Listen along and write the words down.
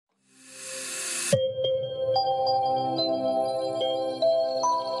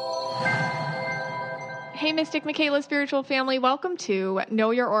Hey, Mystic Michaela spiritual family. Welcome to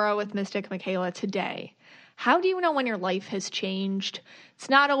Know Your Aura with Mystic Michaela today. How do you know when your life has changed? It's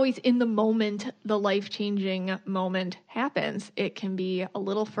not always in the moment the life-changing moment happens. It can be a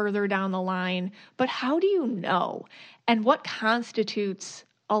little further down the line. But how do you know? And what constitutes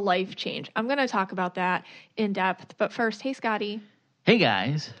a life change? I'm going to talk about that in depth. But first, hey, Scotty. Hey,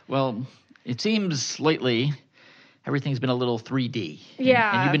 guys. Well, it seems lately everything's been a little 3D.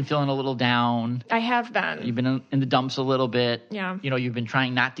 Yeah. And you've been feeling a little down. I have been. You've been in the dumps a little bit. Yeah. You know, you've been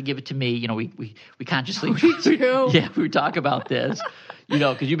trying not to give it to me. You know, we consciously. We do. Yeah, we talk about this. You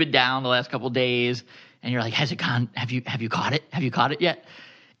know, because you've been down the last couple of days, and you're like, has it gone? Have you caught it? Have you caught it yet?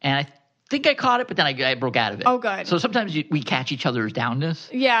 And I think I caught it, but then I broke out of it. Oh, good. So sometimes we catch each other's downness.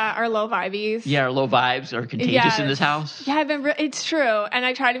 Yeah, our low vibes. Yeah, our low vibes are contagious in this house. Yeah, it's true. And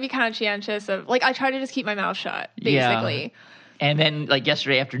I try to be conscientious of, I try to just keep my mouth shut, basically. Yeah. And then,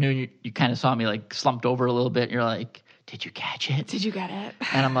 yesterday afternoon, you kind of saw me, slumped over a little bit. And you're like, did you catch it? Did you get it?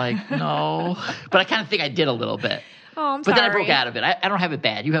 And I'm like, no. But I kind of think I did a little bit. Oh, I'm sorry. But then I broke out of it. I don't have it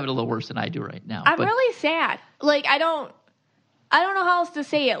bad. You have it a little worse than I do right now. I'm really sad. I don't know how else to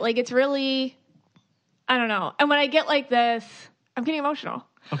say it. It's really, I don't know. And when I get like this, I'm getting emotional.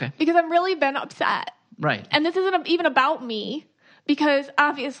 Okay. Because I've really been upset. Right. And this isn't even about me, because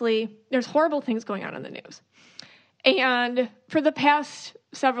obviously there's horrible things going on in the news. And for the past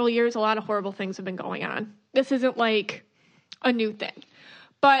several years, a lot of horrible things have been going on. This isn't a new thing.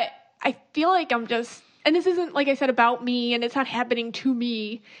 But I feel like I'm just, and this isn't, like I said, about me, and it's not happening to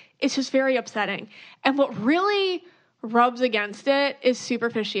me. It's just very upsetting. And what really rubs against it is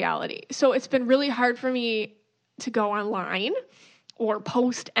superficiality. So it's been really hard for me to go online or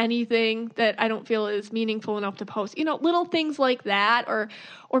post anything that I don't feel is meaningful enough to post. You know, little things like that, or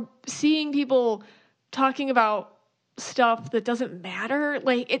seeing people talking about stuff that doesn't matter.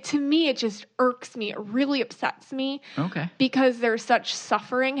 To me, it just irks me. It really upsets me. Okay. Because there's such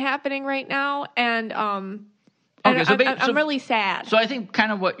suffering happening right now. And I'm really sad. So I think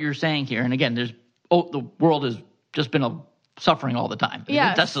kind of what you're saying here, and again, the world has just been suffering all the time.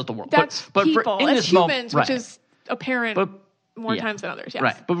 Yes. That's just the world. That's but people. That's humans, moment, right. Which is apparent more times than others. Yes.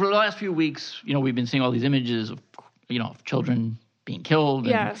 Right. But for the last few weeks, we've been seeing all these images of, of children being killed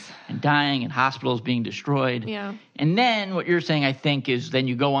and dying, and hospitals being destroyed. Yeah. And then what you're saying, I think, is then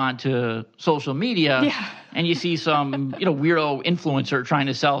you go on to social media and you see some, weirdo influencer trying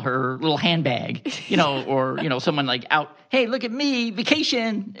to sell her little handbag, or, someone out, hey, look at me,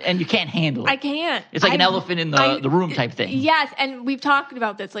 vacation, and you can't handle it. I can't. It's like an elephant in the room type thing. Yes, and we've talked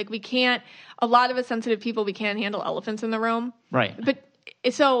about this. We can't, a lot of us sensitive people, we can't handle elephants in the room. Right. But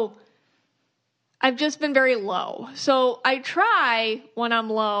so I've just been very low. So I try when I'm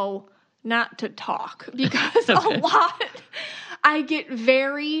low not to talk, because a lot, I get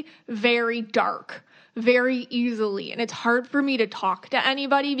very, very dark very easily. And it's hard for me to talk to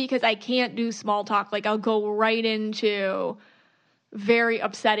anybody because I can't do small talk. I'll go right into very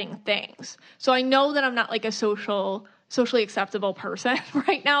upsetting things. So I know that I'm not a socially acceptable person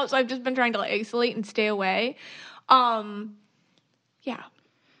right now. So I've just been trying to isolate and stay away. Yeah.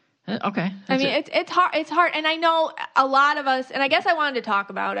 Okay. It's hard. It's hard. And I know a lot of us, and I guess I wanted to talk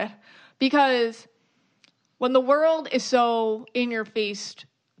about it because when the world is so in your face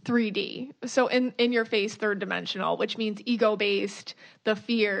 3D, so in your face third dimensional, which means ego-based, the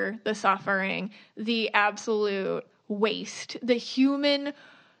fear, the suffering, the absolute waste, the human,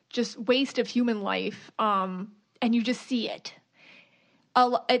 just waste of human life, and you just see it.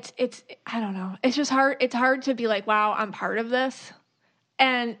 It's I don't know. It's just hard. It's hard to be wow, I'm part of this.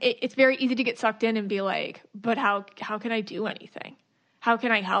 And it's very easy to get sucked in and be but how can I do anything? How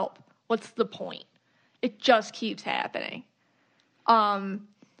can I help? What's the point? It just keeps happening.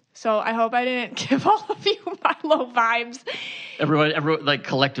 So I hope I didn't give all of you my low vibes. Everyone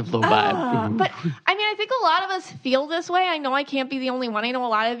collective low vibe. But I think a lot of us feel this way. I know I can't be the only one. I know a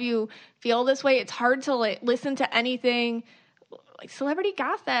lot of you feel this way. It's hard to listen to anything celebrity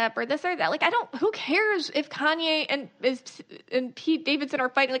gossip or this or that. Who cares if Kanye and Pete Davidson are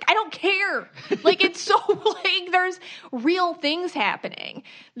fighting? I don't care. It's so there's real things happening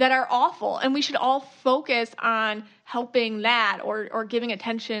that are awful, and we should all focus on helping that or giving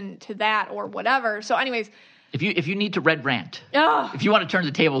attention to that or whatever. So anyways, if you need to red rant, if you want to turn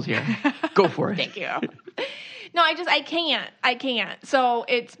the tables here, go for it. Thank you. No, I can't. So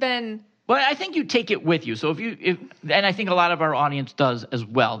it's been. Well, I think you take it with you. So and I think a lot of our audience does as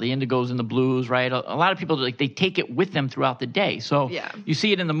well. The indigos and the blues, right? A lot of people they take it with them throughout the day. So you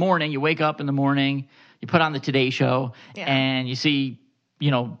see it in the morning. You wake up in the morning, you put on the Today Show, and you see,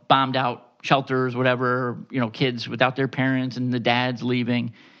 bombed out shelters, whatever, kids without their parents and the dads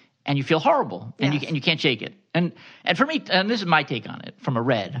leaving, and you feel horrible, and Yes. you can't shake it. And for me, and this is my take on it from a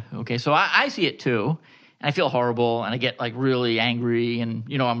red. Okay, so I see it too, and I feel horrible, and I get like really angry, and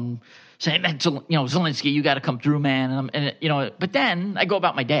I'm saying that Zelensky, you got to come through, man, but then I go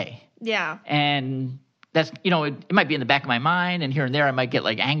about my day. Yeah. And that's it might be in the back of my mind, and here and there I might get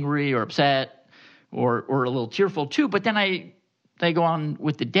like angry or upset or a little tearful too. But then I go on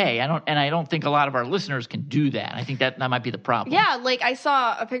with the day. I don't think a lot of our listeners can do that. I think that might be the problem. Yeah, like I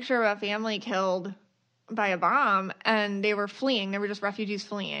saw a picture of a family killed by a bomb, and they were fleeing. They were just refugees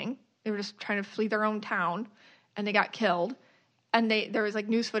fleeing. They were just trying to flee their own town, and they got killed. And there was like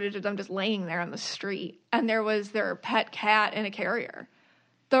news footage of them just laying there on the street, and there was their pet cat in a carrier.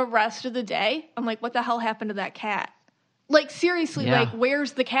 The rest of the day, I'm like, what the hell happened to that cat? Like, seriously, Yeah. like,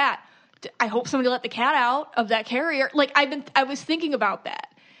 where's the cat? I hope somebody let the cat out of that carrier. Like, I was thinking about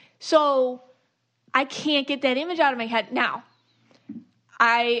that. So I can't get that image out of my head. Now,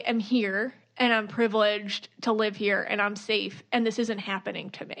 I am here, and I'm privileged to live here, and I'm safe, and this isn't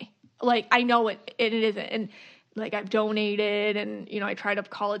happening to me. Like, I know it isn't. And, like, I've donated, and, I try to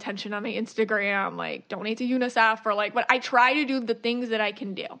call attention on my Instagram, like, donate to UNICEF, or, like, but I try to do the things that I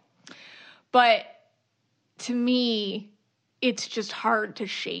can do. But to me, it's just hard to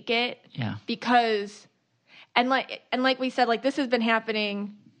shake it. Yeah. Because, and like we said, like, this has been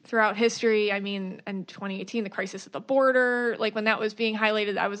happening throughout history. I mean, in 2018, the crisis at the border, like, when that was being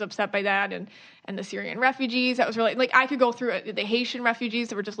highlighted, I was upset by that. And the Syrian refugees, that was really, like, I could go through it. The Haitian refugees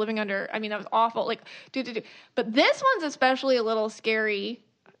that were just living under, I mean, that was awful. Like, But this one's especially a little scary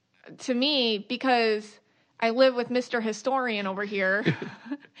to me because I live with Mr. Historian over here.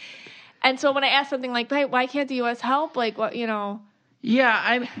 And so when I ask something like, why can't the U.S. help? Like, what,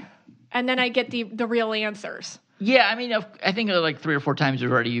 Yeah, and then I get the real answers. Yeah, I mean, I think like 3 or 4 times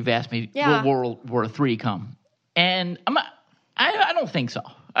already you've asked me, will World War III come? And I don't think so.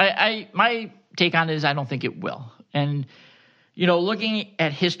 My take on it is I don't think it will. And, looking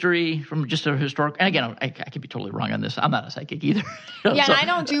at history from just a historical, and again, I could be totally wrong on this. I'm not a psychic either. And I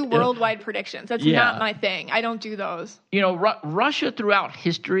don't do worldwide predictions. That's not my thing. I don't do those. Russia throughout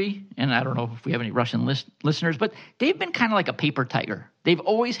history, and I don't know if we have any Russian listeners, but they've been kind of like a paper tiger. They've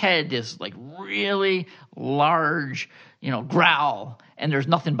always had this like really large, growl, and there's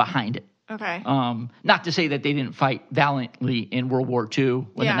nothing behind it. Okay. Not to say that they didn't fight valiantly in World War II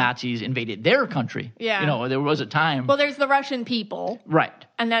when the Nazis invaded their country. Yeah. There was a time. Well, there's the Russian people. Right.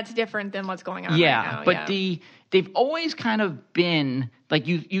 And that's different than what's going on right now. But they've always kind of been, like,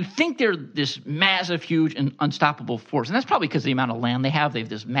 you think they're this massive, huge, and unstoppable force. And that's probably because of the amount of land they have. They have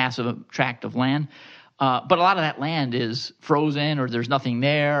this massive tract of land. But a lot of that land is frozen or there's nothing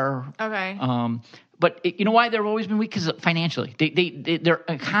there. Okay. But you know why they've always been weak? Because financially, their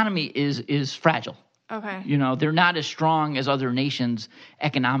economy is fragile. Okay. They're not as strong as other nations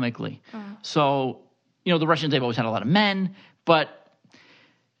economically. So, the Russians, they've always had a lot of men, but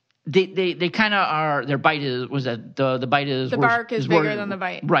they kind of are. Their bite is the bite is the bark is bigger than the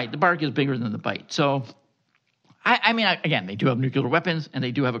bite. Right, the bark is bigger than the bite. So, I mean, again, they do have nuclear weapons and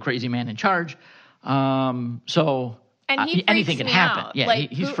they do have a crazy man in charge. So. And anything can happen. Out. Yeah,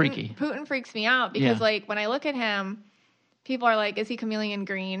 like, he's freaky. Putin freaks me out because, like, when I look at him, people are like, is he chameleon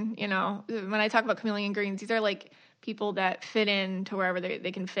green? When I talk about chameleon greens, these are, like, people that fit in to wherever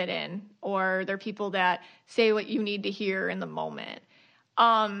they can fit in. Or they're people that say what you need to hear in the moment.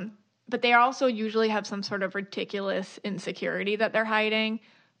 But they also usually have some sort of ridiculous insecurity that they're hiding.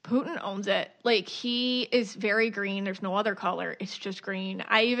 Putin owns it. Like, he is very green. There's no other color. It's just green.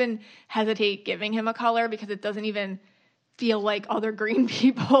 I even hesitate giving him a color because it doesn't even feel like other green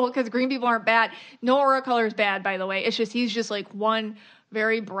people, because green people aren't bad. No aura color is bad, by the way. It's just he's just like one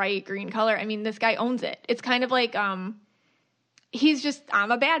very bright green color. I mean, this guy owns it. It's kind of like he's just, I'm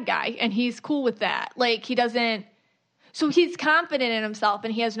a bad guy, and he's cool with that. Like, he doesn't. So he's confident in himself,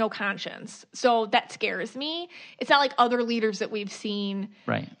 and he has no conscience. So that scares me. It's not like other leaders that we've seen,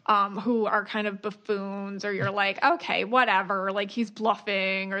 right? Who are kind of buffoons, or you're like, okay, whatever, like he's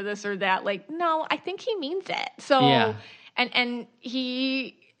bluffing or this or that. Like, no, I think he means it. So, and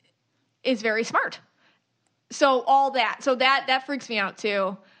he is very smart. So all that, that freaks me out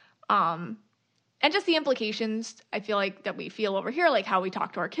too. And just the implications, I feel like, that we feel over here, like how we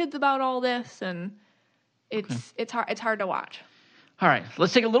talk to our kids about all this, and it's hard to watch. All right,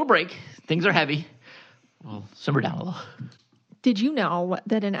 let's take a little break. Things are heavy. We'll simmer down a little. Did you know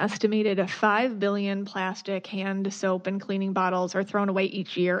that an estimated 5 billion plastic hand soap and cleaning bottles are thrown away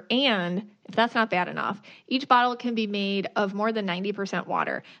each year? And If that's not bad enough, each bottle can be made of more than 90%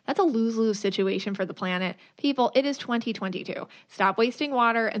 water. That's a lose-lose situation for the planet. People, it is 2022. Stop wasting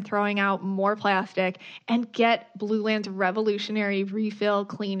water and throwing out more plastic and get Blue Land's revolutionary refill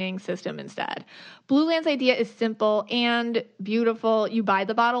cleaning system instead. Blue Land's idea is simple and beautiful. You buy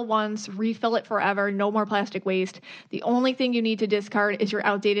the bottle once, refill it forever, no more plastic waste. The only thing you need to discard is your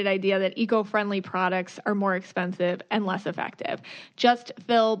outdated idea that eco-friendly products are more expensive and less effective. Just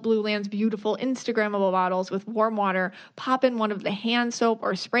fill Blue Land's beautiful Instagrammable bottles with warm water, pop in one of the hand soap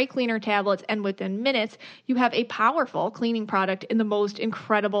or spray cleaner tablets, and within minutes, you have a powerful cleaning product in the most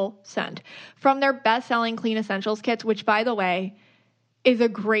incredible scent. From their best-selling Clean Essentials kits, which, by the way, is a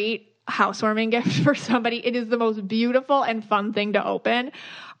great housewarming gift for somebody. It is the most beautiful and fun thing to open.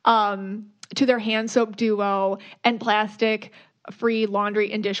 To their hand soap duo and plastic-free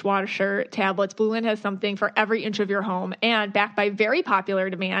laundry and dishwasher tablets, Blue Land has something for every inch of your home. And backed by very popular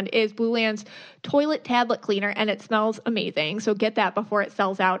demand is Blue Land's toilet tablet cleaner, and it smells amazing. So get that before it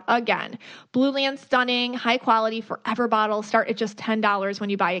sells out again. Blue Land's stunning, high-quality forever bottles start at just $10 when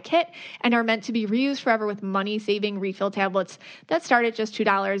you buy a kit and are meant to be reused forever with money-saving refill tablets that start at just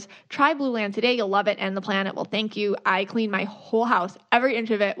 $2. Try Blue Land today. You'll love it, and the planet will thank you. I clean my whole house, every inch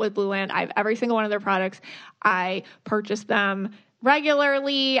of it, with Blue Land. I have every single one of their products. I purchase them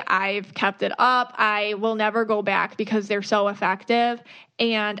regularly. I've kept it up. I will never go back because they're so effective,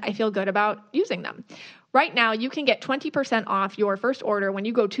 and I feel good about using them. Right now, you can get 20% off your first order when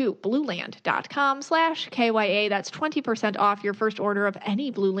you go to blueland.com/KYA. That's 20% off your first order of any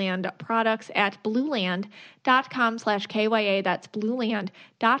Blue Land products at blueland.com/KYA. That's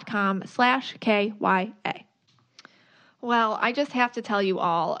blueland.com/KYA. Well, I just have to tell you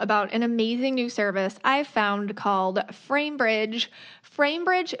all about an amazing new service I've found called FrameBridge.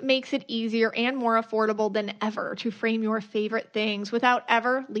 FrameBridge makes it easier and more affordable than ever to frame your favorite things without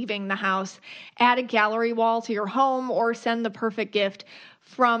ever leaving the house. Add a gallery wall to your home or send the perfect gift.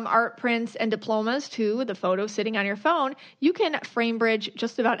 From art prints and diplomas to the photo sitting on your phone, you can FrameBridge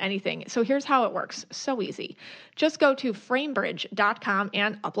just about anything. So here's how it works. So easy. Just go to framebridge.com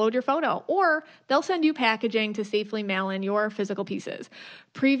and upload your photo, or they'll send you packaging to safely mail in your physical pieces.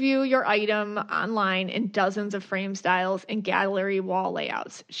 Preview your item online in dozens of frame styles and gallery wall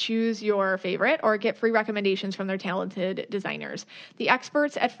layouts. Choose your favorite or get free recommendations from their talented designers. The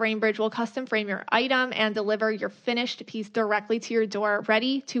experts at FrameBridge will custom frame your item and deliver your finished piece directly to your door,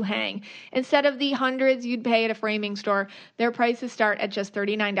 ready to hang. Instead of the hundreds you'd pay at a framing store, their prices start at just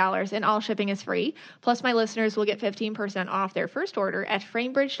 $39 and all shipping is free. Plus, my listeners will get 15% off their first order at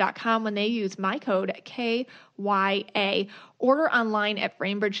framebridge.com when they use my code KYA. Order online at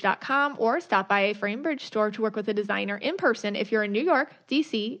framebridge.com or stop by a FrameBridge store to work with a designer in person if you're in New York,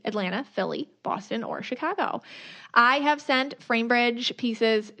 DC, Atlanta, Philly, Boston, or Chicago. I have sent FrameBridge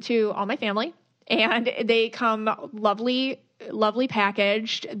pieces to all my family, and they come lovely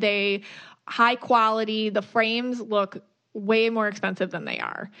packaged. They high quality. The frames look way more expensive than they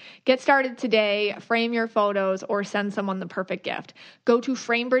are. Get started today. Frame your photos or send someone the perfect gift. Go to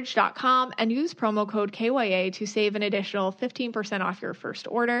framebridge.com and use promo code KYA to save an additional 15% off your first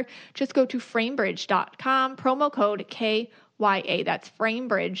order. Just go to framebridge.com, promo code KYA. That's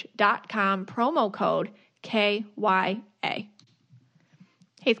framebridge.com, promo code KYA.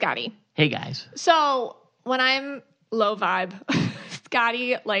 Hey, Scotty. Hey, guys. So when I'm low vibe,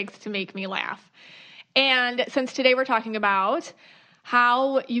 Scotty likes to make me laugh. And since today we're talking about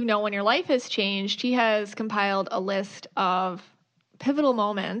how you know when your life has changed, he has compiled a list of pivotal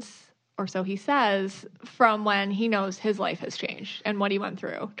moments, or so he says, from when he knows his life has changed and what he went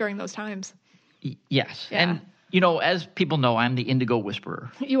through during those times. Yes. Yeah. And, as people know, I'm the Indigo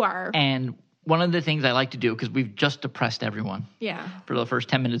Whisperer. You are. And one of the things I like to do, because we've just depressed everyone. Yeah. For the first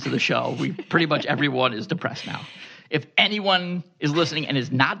 10 minutes of the show, pretty much everyone is depressed now. If anyone is listening and is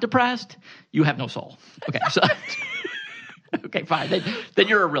not depressed, you have no soul. Okay, so okay, fine. Then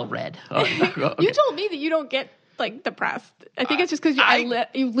you're a real red. Okay. You told me that you don't get depressed. I think it's just because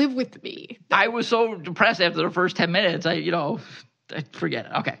you live with me. I was so depressed after the first 10 minutes. I forget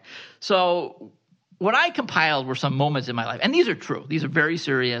it. Okay, so what I compiled were some moments in my life, and these are true. These are very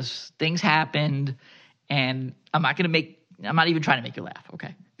serious. Things happened, and I'm not even trying to make you laugh.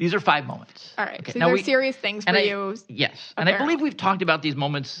 Okay. These are 5 moments. All right. Okay. So these are serious things for you. Yes. Apparently. And I believe we've talked about these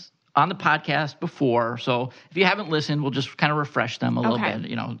moments on the podcast before. So if you haven't listened, we'll just kind of refresh them a little bit.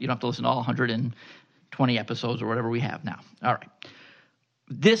 You don't have to listen to all 120 episodes or whatever we have now. All right.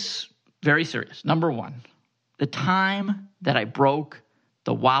 This, very serious. Number 1, the time that I broke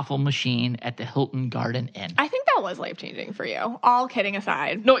the waffle machine at the Hilton Garden Inn. I think that was life-changing for you, all kidding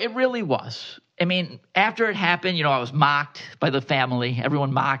aside. No, it really was. I mean, after it happened, I was mocked by the family.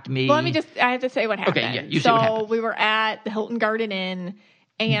 Everyone mocked me. Well, I have to say what happened. Okay, yeah, you say what happened. So we were at the Hilton Garden Inn.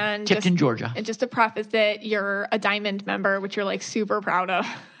 And Tipton, Georgia. And just to preface it, you're a Diamond member, which you're like super proud of.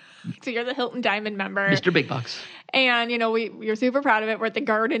 So you're the Hilton Diamond member. Mr. Big Bucks. And, you're super proud of it. We're at the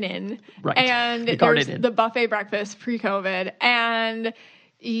Garden Inn. Right. And there's the buffet breakfast pre-COVID. And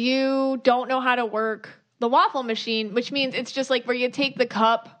you don't know how to work the waffle machine, which means it's just like where you take the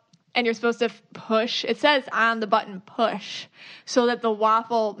cup and you're supposed to push. It says on the button push so that the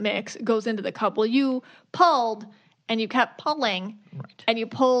waffle mix goes into the cup. Well, you pulled and you kept pulling and you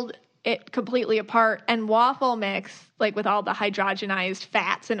pulled it completely apart, and waffle mix, like with all the hydrogenized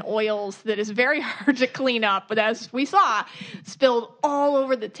fats and oils that is very hard to clean up, but as we saw, spilled all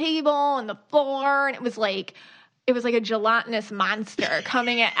over the table and the floor, and it was like a gelatinous monster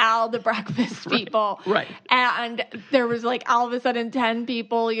coming at all the breakfast people. Right. And there was like all of a sudden 10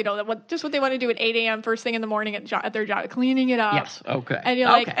 people, just what they want to do at 8 a.m. first thing in the morning at their job, cleaning it up. Yes, okay. And you're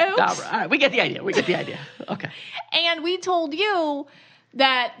like, oops. All right, we get the idea. Okay. And we told you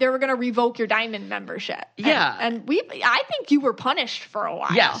that they were going to revoke your Diamond membership. Yeah. And I think you were punished for a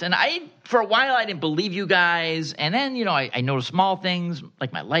while. Yes, and for a while I didn't believe you guys, and then, I noticed small things,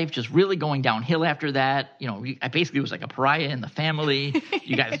 like my life just really going downhill after that. I basically was like a pariah in the family.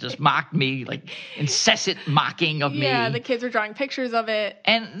 You guys just mocked me, like incessant mocking of me. Yeah, the kids were drawing pictures of it.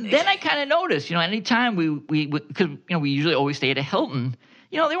 And then I kind of noticed, anytime because we usually always stay at a Hilton,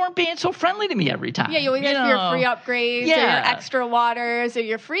 they weren't being so friendly to me every time. Yeah, you always ask for your free upgrades or your extra waters or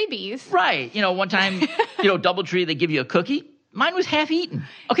your freebies. Right. One time, DoubleTree, they give you a cookie. Mine was half eaten.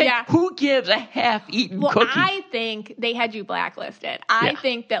 Okay, yeah. Who gives a half eaten cookie? I think they had you blacklisted. I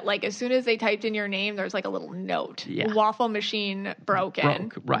think that as soon as they typed in your name, there's a little note. Yeah. Waffle machine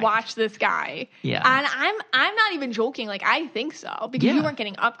broken. Right. Watch this guy. Yeah. And I'm not even joking. I think so. Because you weren't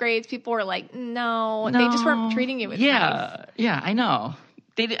getting upgrades. People were like, no. They just weren't treating you as nice. Yeah, I know.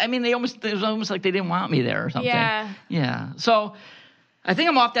 It was almost like they didn't want me there or something. Yeah. Yeah. So I think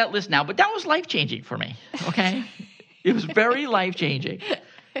I'm off that list now, but that was life-changing for me, okay? It was very life-changing.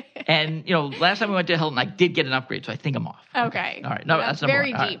 And, last time we went to Hilton, I did get an upgrade, so I think I'm off. Okay. All right. No, that's number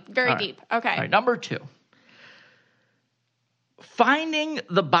very one. deep. Very deep. Okay. All right. Number 2. Finding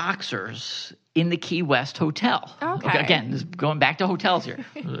the boxers in the Key West hotel. Okay. Again, this is going back to hotels here.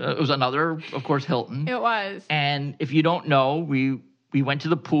 It was another, of course, Hilton. It was. And if you don't know, we went to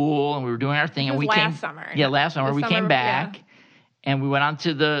the pool and we were doing our thing. It was last summer. Yeah, last summer. We came back and we went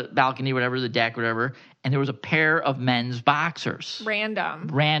onto the balcony, whatever, the deck, whatever, and there was a pair of men's boxers. Random.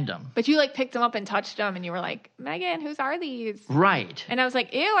 But you picked them up and touched them and you were like, Megan, whose are these? Right. And I was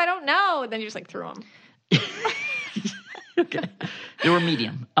like, ew, I don't know. And then you just threw them. Okay. They were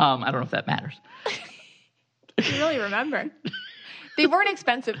medium. I don't know if that matters. You really remember. They weren't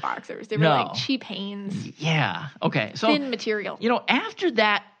expensive boxers. They were cheap Hanes. Yeah. Okay. So thin material. After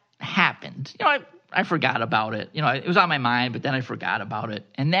that happened, I forgot about it. It was on my mind, but then I forgot about it.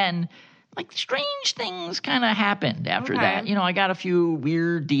 And then strange things kind of happened after that. I got a few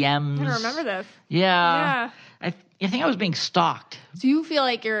weird DMs. I don't remember this. Yeah. I think I was being stalked. Do you feel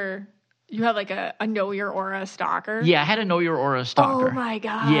like you have a know your aura stalker? Yeah, I had a know your aura stalker. Oh my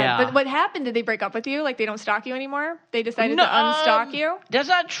God. Yeah. But what happened? Did they break up with you? They don't stalk you anymore? They decided to unstalk you? That's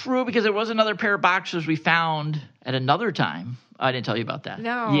not true because there was another pair of boxers we found at another time. I didn't tell you about that.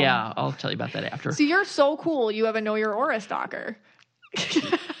 No. Yeah, I'll tell you about that after. So you're so cool. You have a know your aura stalker. Is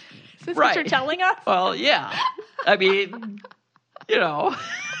this what you're telling us? Well, yeah. I mean,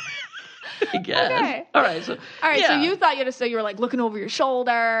 I guess. Okay. All right. So you thought you were looking over your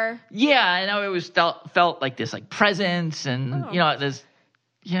shoulder. Yeah, I know it was felt like this presence, and there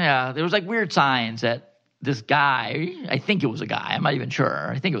was weird signs that this guy, I think it was a guy, I'm not even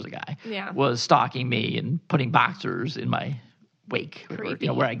sure. I think it was a guy. Yeah. Was stalking me and putting boxers in my wake, creepy.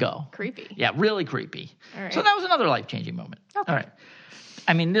 Where I go. Creepy. Yeah, really creepy. All right. So that was another life-changing moment. Okay. All right.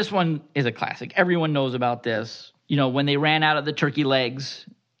 I mean, this one is a classic. Everyone knows about this. When they ran out of the turkey legs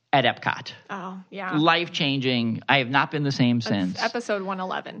at Epcot. Oh, yeah. Life-changing. I have not been the same since. Episode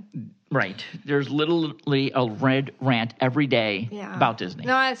 111. Right. There's literally a red rant every day about Disney.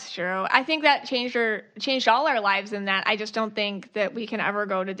 No, that's true. I think that changed all our lives in that I just don't think that we can ever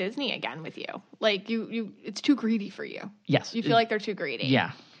go to Disney again with you. It's too greedy for you. Yes. You feel like they're too greedy.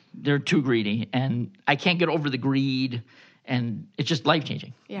 Yeah. They're too greedy. And I can't get over the greed. And it's just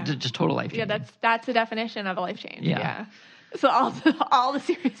life-changing. Yeah. Just total life-changing. Yeah, that's the definition of a life change. Yeah. So all the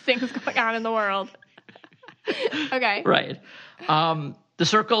serious things going on in the world. Okay. Right. The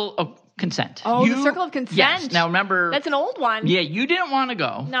circle of consent. Oh, the circle of consent. Yes. Now remember. That's an old one. Yeah, you didn't want to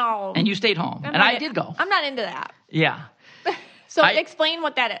go. No. And you stayed home. I did go. I'm not into that. Yeah. So explain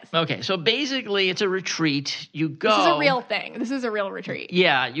what that is. Okay, so basically it's a retreat. You go. This is a real thing. This is a real retreat.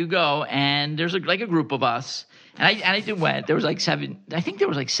 Yeah, you go, and there's like a group of us. And I went. There was like seven. I think there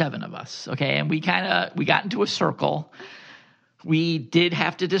was like seven of us. Okay, and we got into a circle. We did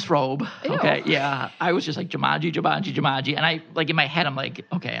have to disrobe. Ew. Okay, yeah. I was just like Jumanji, Jumanji, Jumanji, and I like in my head I'm like,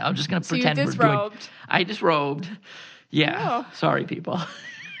 okay, I'm just gonna pretend you disrobed. I disrobed. Yeah. Ew. Sorry, people.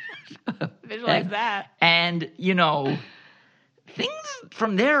 Visualize that. And things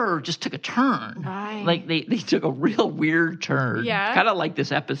from there just took a turn. Right. Like they took a real weird turn. Yeah. Kind of like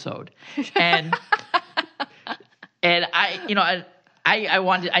this episode. And I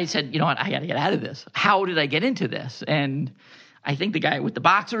said, you know what, I got to get out of this. How did I get into this? And I think the guy with the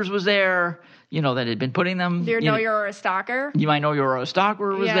boxers was there, that had been putting them. You're a stalker? You might know you're a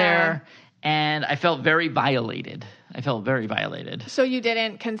stalker was there. And I felt very violated. So you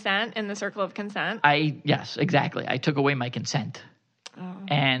didn't consent in the circle of consent? Yes, exactly. I took away my consent. Oh.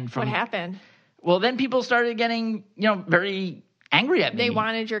 And what happened? Well, then people started getting, very angry at me. They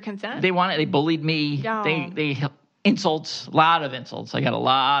wanted your consent? They bullied me. Oh. They insults, a lot of insults. I got a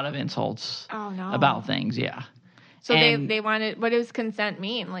lot of insults about things, yeah. So they wanted, what does consent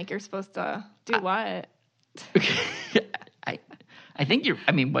mean? Like you're supposed to do what? I think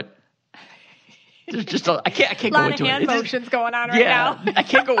what? There's just I can't go into it. A lot of hand motions going on right now. I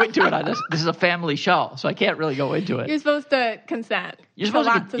can't go into it on this. This is a family show, so I can't really go into it. You're supposed to consent. You're supposed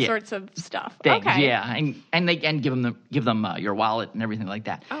to lots of sorts of stuff. Things, okay. Yeah, and give them your wallet and everything like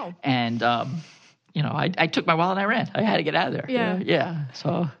that. Oh. And I took my wallet and I ran. I had to get out of there. Yeah.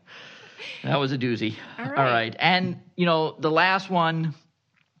 So that was a doozy. All right. And the last one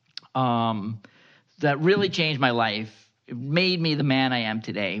that really changed my life, it made me the man I am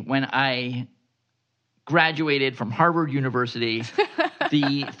today. When I graduated from Harvard University,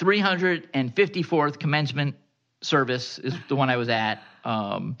 the 354th commencement service is the one I was at.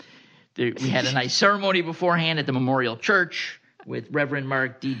 We had a nice ceremony beforehand at the Memorial Church with Reverend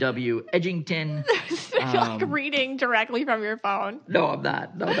Mark D.W. Edgington. You're like reading directly from your phone. No, I'm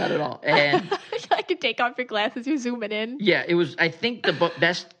not. No, not at all. And I could take off your glasses. You're zooming in. Yeah, it was, I think, the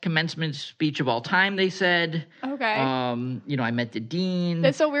best commencement speech of all time, they said. Okay. I met the dean.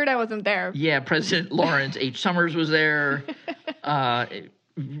 That's so weird I wasn't there. Yeah, President Lawrence H. Summers was there.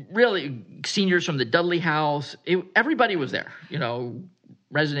 Really, seniors from the Dudley House. Everybody was there,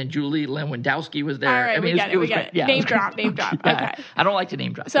 Resident Julie Lewandowski was there. All right, we get it. Yeah, name drop. Okay. I don't like to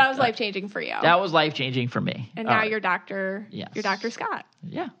name drop. So that was life-changing for you. That was life-changing for me. And now you're Dr. Yes. You're Dr. Scott.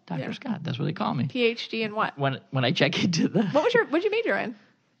 Yeah, Dr. Scott. That's what they call me. PhD in what? When I check into the... What'd you major in?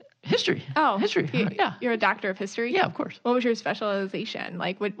 History. Oh. History. Yeah. You're a doctor of history? Yeah, of course. What was your specialization?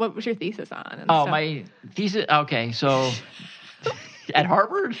 Like, what was your thesis on? And stuff? My thesis... Okay, so... At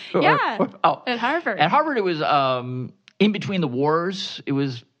Harvard? At Harvard. At Harvard, it was in between the wars. It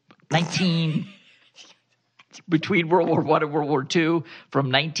was... between World War I and World War II,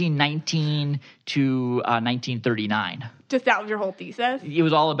 from 1919 to 1939. Just that was your whole thesis? It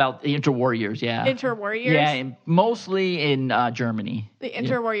was all about the interwar years, yeah. Interwar years? Yeah, and mostly in Germany. The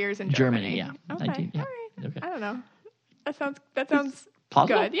interwar years in Germany? Yeah. Okay, 19, yeah. All right. Okay. I don't know. That sounds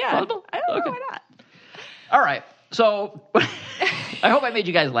plausible? Good, yeah. Plausible? I don't know, why not? All right. So I hope I made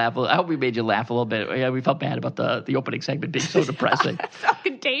you guys laugh. I hope we made you laugh a little bit. Yeah, we felt bad about the opening segment being so depressing. So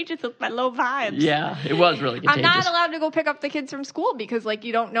contagious with my low vibes. Yeah, it was really contagious. I'm not allowed to go pick up the kids from school because,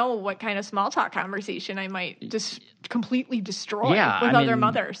 you don't know what kind of small talk conversation I might just completely destroy with other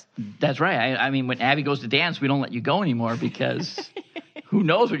mothers. That's right. When Abby goes to dance, we don't let you go anymore because who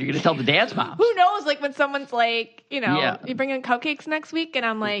knows what you're going to tell the dance moms. Who knows, when someone's like, you bring in cupcakes next week, and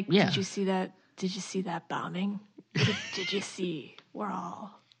I'm like, yeah. Did you see that bombing? Did you see? We're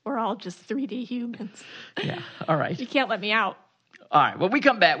all just 3D humans. Yeah. All right. You can't let me out. All right. When we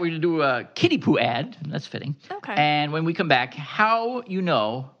come back, we're going to do a kiddie poo ad. That's fitting. Okay. And when we come back, how you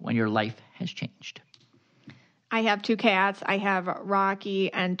know when your life has changed. I have 2 cats. I have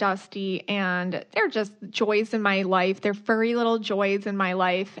Rocky and Dusty, and they're just joys in my life. They're furry little joys in my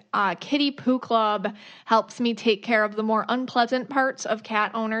life. Kitty Poo Club helps me take care of the more unpleasant parts of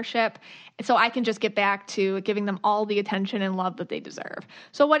cat ownership, so I can just get back to giving them all the attention and love that they deserve.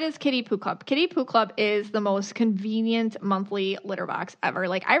 So what is Kitty Poo Club? Kitty Poo Club is the most convenient monthly litter box ever.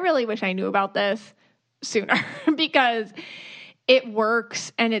 I really wish I knew about this sooner because it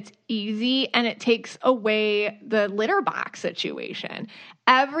works and it's easy and it takes away the litter box situation.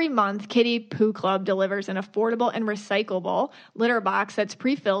 Every month, Kitty Poo Club delivers an affordable and recyclable litter box that's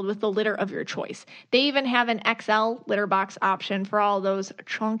pre-filled with the litter of your choice. They even have an XL litter box option for all those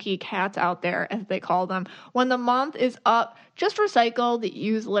chunky cats out there, as they call them. When the month is up, just recycle the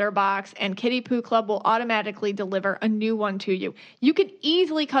used litter box, and Kitty Poo Club will automatically deliver a new one to you. You can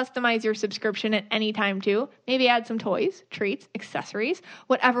easily customize your subscription at any time, too. Maybe add some toys, treats, accessories,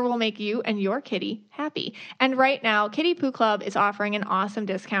 whatever will make you and your kitty happy. And right now, Kitty Poo Club is offering an awesome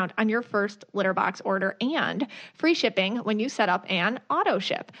discount on your first litter box order and free shipping when you set up an auto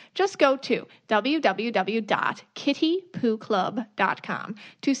ship. Just go to www.kittypooclub.com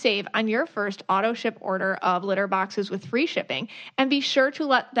to save on your first auto ship order of litter boxes with free shipping, and be sure to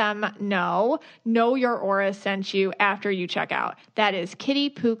let them know Your Aura sent you after you check out. That is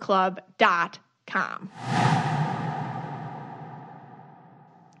kittypooclub.com.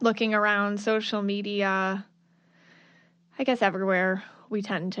 Looking around social media, I guess everywhere we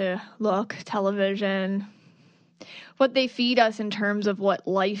tend to look, television, what they feed us in terms of what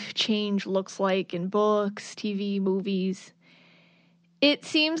life change looks like in books, TV, movies. It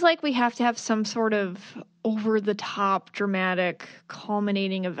seems like we have to have some sort of over-the-top, dramatic,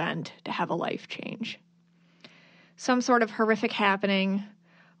 culminating event to have a life change. Some sort of horrific happening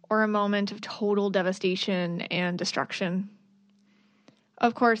or a moment of total devastation and destruction.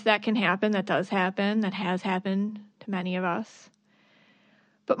 Of course, that can happen, that does happen, that has happened to many of us.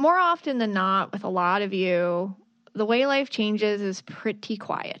 But more often than not, with a lot of you, the way life changes is pretty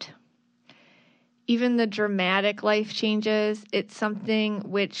quiet. Even the dramatic life changes, it's something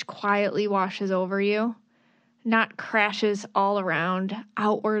which quietly washes over you, not crashes all around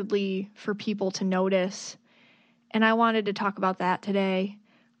outwardly for people to notice. And I wanted to talk about that today.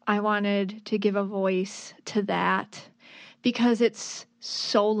 I wanted to give a voice to that because it's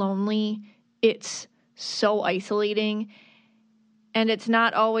so lonely, it's so isolating, and it's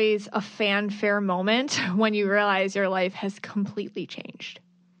not always a fanfare moment when you realize your life has completely changed.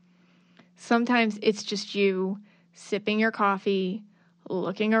 Sometimes it's just you sipping your coffee,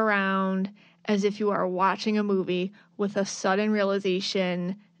 looking around as if you are watching a movie with a sudden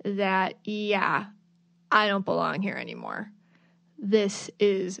realization that, yeah, I don't belong here anymore. This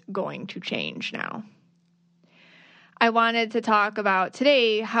is going to change now. I wanted to talk about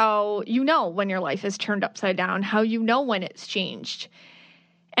today how you know when your life is turned upside down, how you know when it's changed.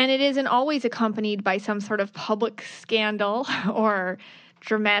 And it isn't always accompanied by some sort of public scandal or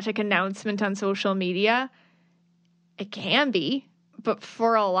dramatic announcement on social media. It can be, but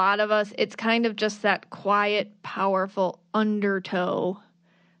for a lot of us, it's kind of just that quiet, powerful undertow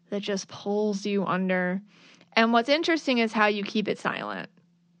that just pulls you under. And what's interesting is how you keep it silent.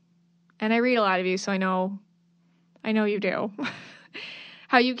 And I read a lot of you, so I know you do.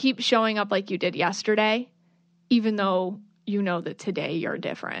 How you keep showing up like you did yesterday, even though you know that today you're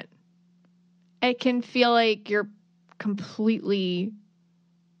different. It can feel like you're completely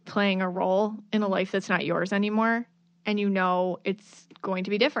playing a role in a life that's not yours anymore, and you know it's going to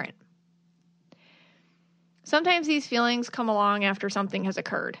be different. Sometimes these feelings come along after something has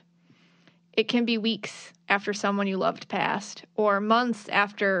occurred. It can be weeks after someone you loved passed, or months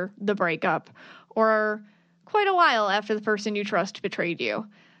after the breakup, or quite a while after the person you trust betrayed you.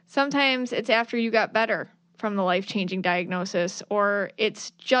 Sometimes it's after you got better from the life-changing diagnosis, or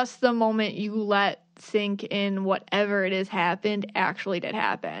it's just the moment you let sink in whatever it is happened actually did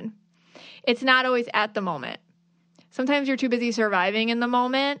happen. It's not always at the moment. Sometimes you're too busy surviving in the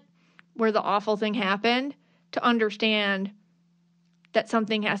moment where the awful thing happened to understand that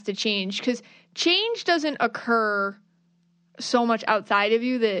something has to change, because change doesn't occur so much outside of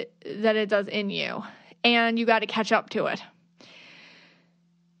you that it does in you, and you got to catch up to it.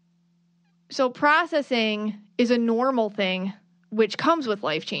 So processing is a normal thing which comes with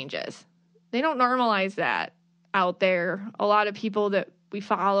life changes. They don't normalize that out there. A lot of people that we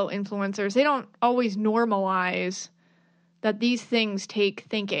follow, influencers, they don't always normalize that these things take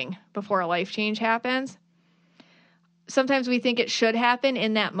thinking before a life change happens. Sometimes we think it should happen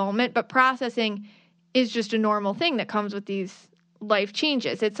in that moment, but processing is just a normal thing that comes with these life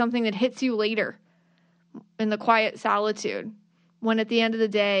changes. It's something that hits you later in the quiet solitude, when at the end of the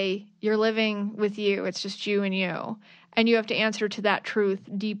day, you're living with you. It's just you, and you have to answer to that truth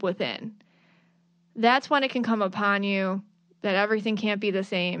deep within. That's when it can come upon you that everything can't be the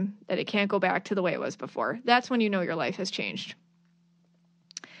same, that it can't go back to the way it was before. That's when you know your life has changed.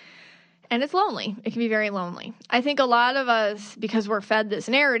 And it's lonely. It can be very lonely. I think a lot of us, because we're fed this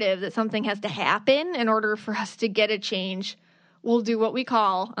narrative that something has to happen in order for us to get a change, will do what we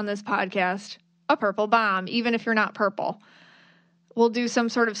call on this podcast a purple bomb, even if you're not purple. We'll do some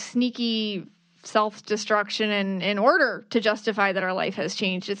sort of sneaky self-destruction in order to justify that our life has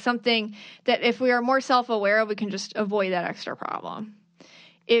changed. It's something that if we are more self-aware, we can just avoid that extra problem.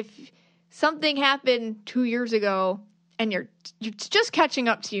 If something happened 2 years ago and you're just catching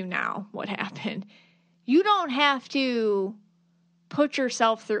up to you now, what happened, you don't have to put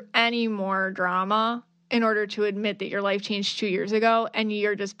yourself through any more drama in order to admit that your life changed 2 years ago and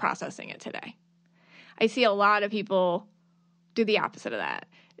you're just processing it today. I see a lot of people do the opposite of that.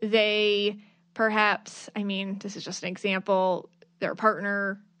 They perhaps, this is just an example, their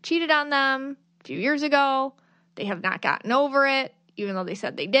partner cheated on them a few years ago. They have not gotten over it, even though they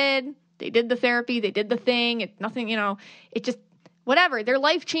said they did. They did the therapy, they did the thing. It's nothing, it just, whatever. Their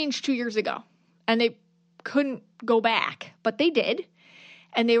life changed 2 years ago and they couldn't go back, but they did.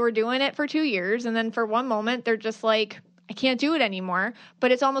 And they were doing it for 2 years. And then for one moment, they're just like, I can't do it anymore.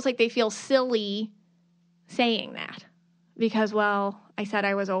 But it's almost like they feel silly saying that because, well, I said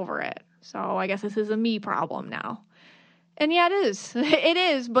I was over it. So I guess this is a me problem now. And yeah, it is. It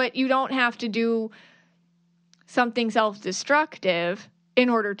is. But you don't have to do something self-destructive in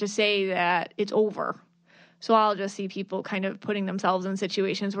order to say that it's over. So I'll just see people kind of putting themselves in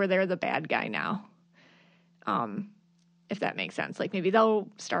situations where they're the bad guy now. If that makes sense. Like maybe they'll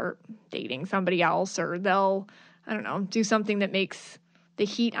start dating somebody else or they'll, do something that makes the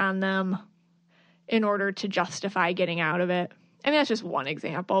heat on them in order to justify getting out of it. That's just one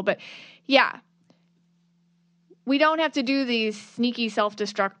example. But yeah, we don't have to do these sneaky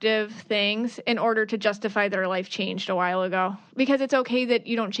self-destructive things in order to justify that our life changed a while ago. Because it's okay that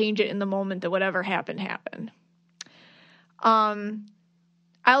you don't change it in the moment that whatever happened.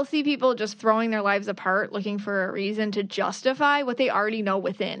 I'll see people just throwing their lives apart, looking for a reason to justify what they already know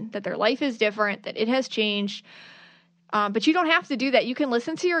within, that their life is different, that it has changed. But you don't have to do that. You can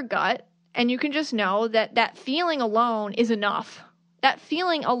listen to your gut, and you can just know that that feeling alone is enough. That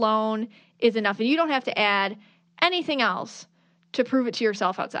feeling alone is enough, and you don't have to add anything else to prove it to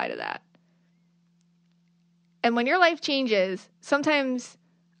yourself outside of that. And when your life changes, sometimes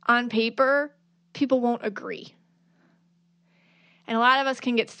on paper, people won't agree. And a lot of us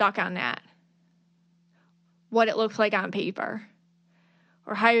can get stuck on that. What it looks like on paper.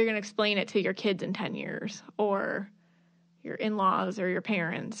 Or how you're going to explain it to your kids in 10 years. Or your in-laws or your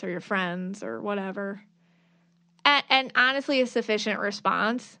parents or your friends or whatever. And honestly, a sufficient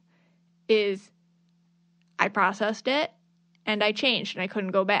response is, I processed it and I changed and I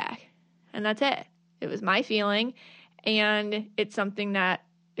couldn't go back. And that's it. It was my feeling. And it's something that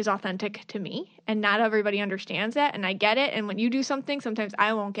is authentic to me, and not everybody understands that, and I get it. And when you do something, sometimes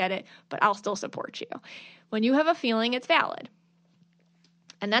I won't get it, but I'll still support you. When you have a feeling, it's valid,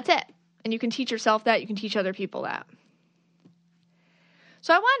 and that's it. And you can teach yourself that. You can teach other people that.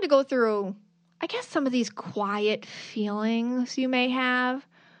 So I wanted to go through, I guess, some of these quiet feelings you may have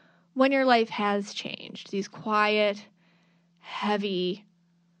when your life has changed. These quiet, heavy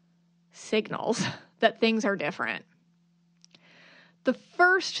signals that things are different. The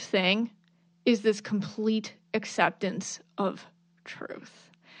first thing is this complete acceptance of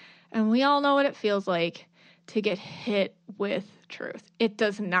truth. And we all know what it feels like to get hit with truth. It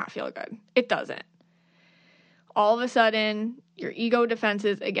does not feel good. It doesn't. All of a sudden, your ego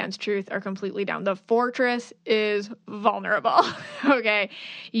defenses against truth are completely down. The fortress is vulnerable, okay?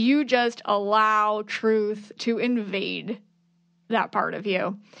 You just allow truth to invade that part of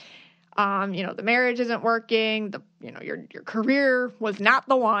you. The marriage isn't working, your career was not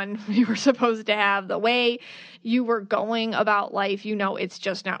the one you were supposed to have, the way you were going about life, it's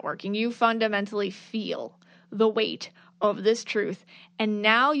just not working. You fundamentally feel the weight of this truth, and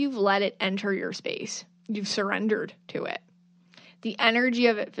now you've let it enter your space. You've surrendered to it. The energy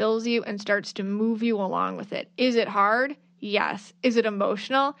of it fills you and starts to move you along with it. Is it hard? Yes. Is it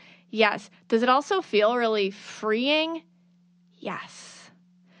emotional? Yes. Does it also feel really freeing? Yes.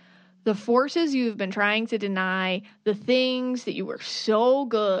 The forces you've been trying to deny, the things that you were so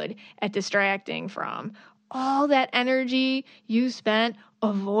good at distracting from, all that energy you spent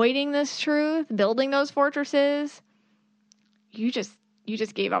avoiding this truth, building those fortresses, you just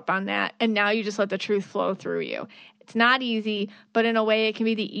gave up on that, and now you just let the truth flow through you. It's not easy, but in a way it can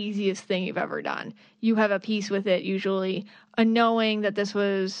be the easiest thing you've ever done. You have a peace with it, usually, a knowing that this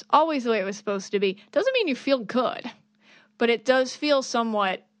was always the way it was supposed to be. Doesn't mean you feel good, but it does feel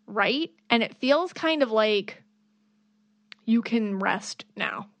somewhat right, and it feels kind of like you can rest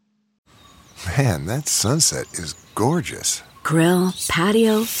now. Man, that sunset is gorgeous. Grill,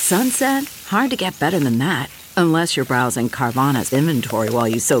 patio, sunset. Hard to get better than that. Unless you're browsing Carvana's inventory while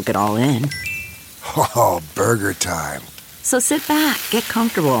you soak it all in. Oh, burger time. So sit back, get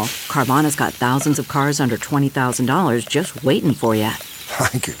comfortable. Carvana's got thousands of cars under $20,000 just waiting for you. I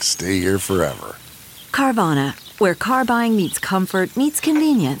could stay here forever. Carvana, where car buying meets comfort meets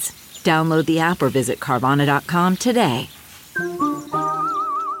convenience. Download the app or visit Carvana.com today.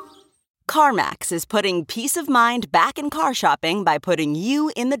 CarMax is putting peace of mind back in car shopping by putting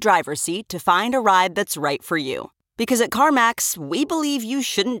you in the driver's seat to find a ride that's right for you. Because at CarMax, we believe you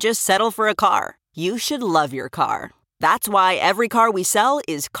shouldn't just settle for a car. You should love your car. That's why every car we sell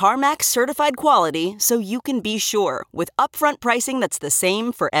is CarMax certified quality, so you can be sure with upfront pricing that's the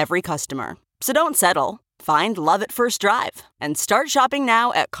same for every customer. So don't settle. Find love at first drive and start shopping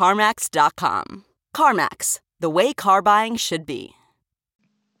now at CarMax.com. CarMax, the way car buying should be.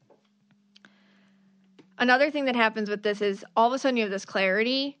 Another thing that happens with this is all of a sudden you have this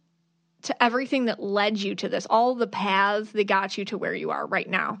clarity to everything that led you to this, all the paths that got you to where you are right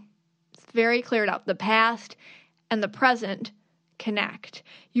now. It's very cleared up. The past and the present connect.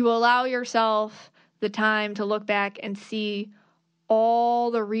 You allow yourself the time to look back and see all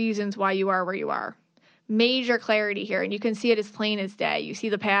the reasons why you are where you are. Major clarity here, and you can see it as plain as day. You see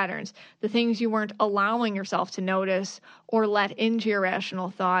the patterns, the things you weren't allowing yourself to notice or let into your rational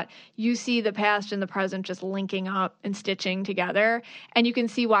thought. You see the past and the present just linking up and stitching together, and you can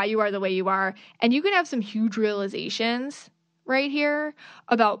see why you are the way you are. And you can have some huge realizations right here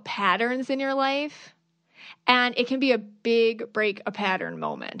about patterns in your life, and it can be a big break a pattern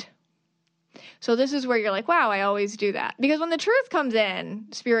moment. So this is where you're like, wow, I always do that. Because when the truth comes in,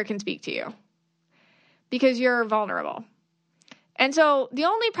 Spirit can speak to you. Because you're vulnerable. And so the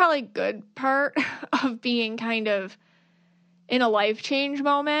only probably good part of being kind of in a life change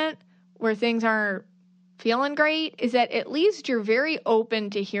moment where things aren't feeling great is that at least you're very open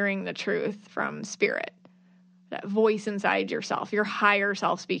to hearing the truth from Spirit. That voice inside yourself, your higher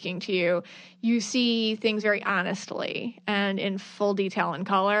self speaking to you. You see things very honestly and in full detail and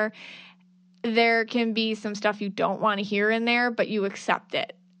color. There can be some stuff you don't want to hear in there, but you accept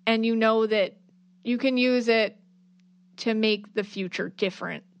it. And you know that you can use it to make the future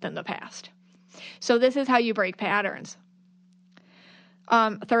different than the past. So this is how you break patterns.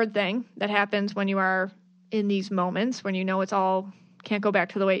 Third thing that happens when you are in these moments, when you know it's all can't go back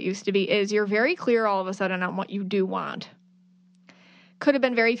to the way it used to be, is you're very clear all of a sudden on what you do want. Could have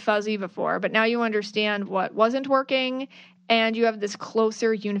been very fuzzy before, but now you understand what wasn't working, and you have this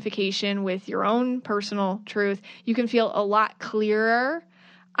closer unification with your own personal truth. You can feel a lot clearer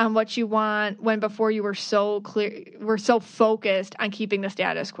on what you want when before you were so focused on keeping the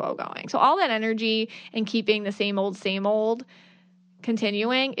status quo going. So all that energy and keeping the same old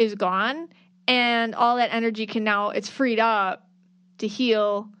continuing is gone. And all that energy it's freed up to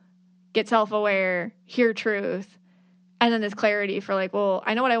heal, get self-aware, hear truth. And then this clarity for like, well,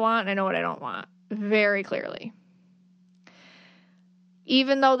 I know what I want and I know what I don't want very clearly.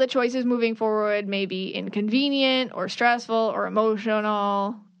 Even though the choices moving forward may be inconvenient or stressful or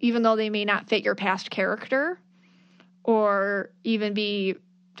emotional, even though they may not fit your past character or even be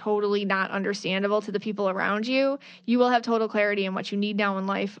totally not understandable to the people around you, you will have total clarity in what you need now in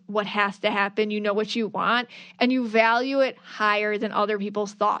life, what has to happen. You know what you want, and you value it higher than other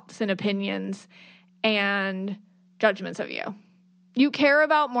people's thoughts and opinions and judgments of you. You care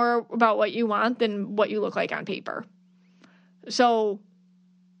more about what you want than what you look like on paper. So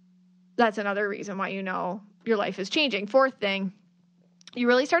that's another reason why you know your life is changing. Fourth thing, you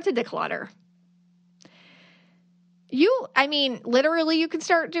really start to declutter. Literally you can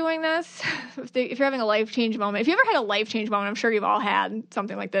start doing this if you're having a life change moment. If you ever had a life change moment, I'm sure you've all had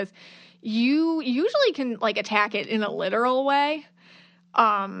something like this. You usually can attack it in a literal way.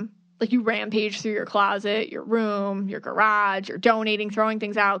 You rampage through your closet, your room, your garage, you're donating, throwing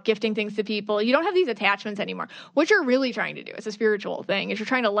things out, gifting things to people. You don't have these attachments anymore. What you're really trying to do, it's a spiritual thing, is you're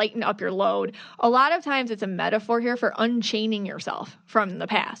trying to lighten up your load. A lot of times it's a metaphor here for unchaining yourself from the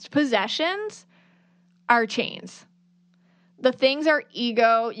past. Possessions are chains. The things our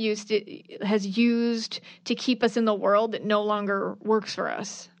ego has used to keep us in the world that no longer works for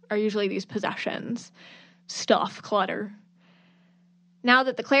us are usually these possessions, stuff, clutter. Now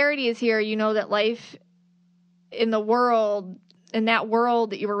that the clarity is here, you know that life in the world, in that world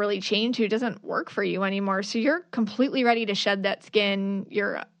that you were really chained to, doesn't work for you anymore. So you're completely ready to shed that skin.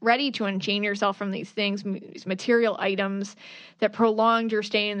 You're ready to unchain yourself from these things, these material items that prolonged your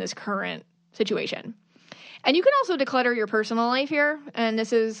stay in this current situation. And you can also declutter your personal life here. And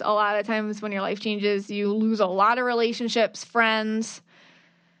this is a lot of times when your life changes, you lose a lot of relationships, friends.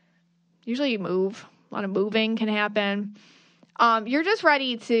 Usually you move. A lot of moving can happen. You're just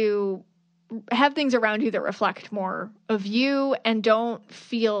ready to have things around you that reflect more of you and don't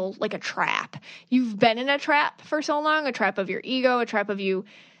feel like a trap. You've been in a trap for so long, a trap of your ego, a trap of you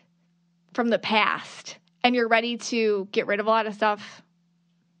from the past. And you're ready to get rid of a lot of stuff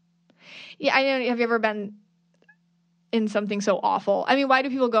Yeah, I know. Have you ever been in something so awful? I mean, why do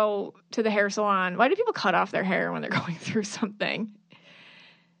people go to the hair salon? Why do people cut off their hair when they're going through something?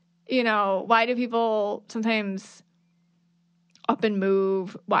 You know, why do people sometimes up and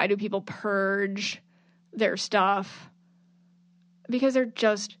move? Why do people purge their stuff? Because they're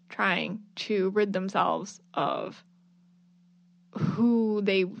just trying to rid themselves of who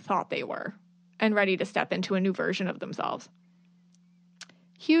they thought they were and ready to step into a new version of themselves.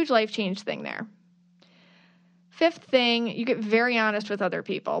 Huge life change thing there. Fifth thing, you get very honest with other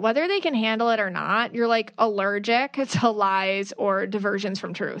people. Whether they can handle it or not, you're like allergic to lies or diversions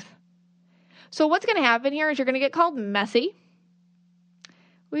from truth. So what's going to happen here is you're going to get called messy.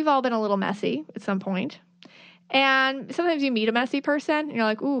 We've all been a little messy at some point. And sometimes you meet a messy person and you're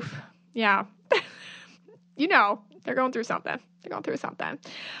like, oof, yeah. You know, they're going through something. They're going through something.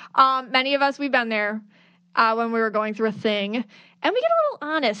 Many of us, we've been there when we were going through a thing. And we get a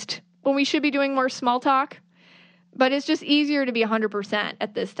little honest when we should be doing more small talk. But it's just easier to be 100%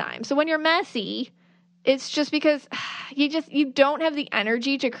 at this time. So when you're messy, it's just because you don't have the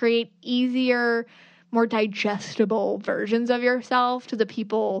energy to create easier, more digestible versions of yourself to the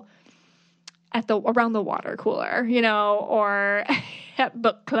people around the water cooler, you know, or at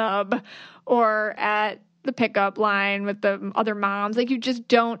book club or at the pickup line with the other moms. Like, you just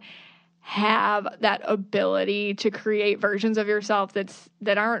don't have that ability to create versions of yourself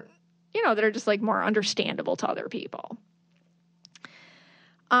that aren't, you know, that are just like more understandable to other people.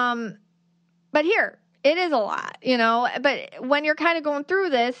 But here, it is a lot, you know, but when you're kind of going through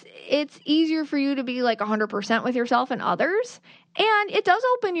this, it's easier for you to be like 100% with yourself and others. And it does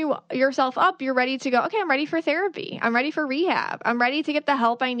open yourself up. You're ready to go, okay, I'm ready for therapy. I'm ready for rehab. I'm ready to get the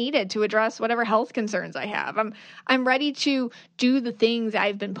help I needed to address whatever health concerns I have. I'm ready to do the things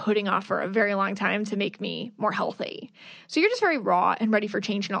I've been putting off for a very long time to make me more healthy. So you're just very raw and ready for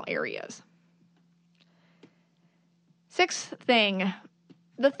change in all areas. Sixth thing,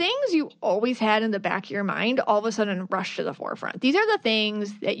 the things you always had in the back of your mind all of a sudden rush to the forefront. These are the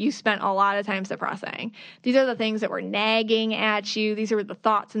things that you spent a lot of time suppressing. These are the things that were nagging at you. These are the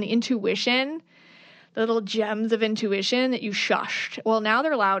thoughts and the intuition, the little gems of intuition that you shushed. Well, now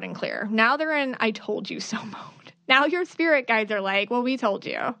they're loud and clear. Now they're in I told you so mode. Now your spirit guides are like, well, we told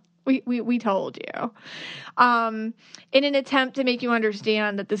you. We told you. In an attempt to make you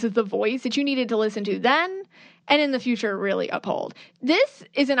understand that this is the voice that you needed to listen to then and in the future really uphold. This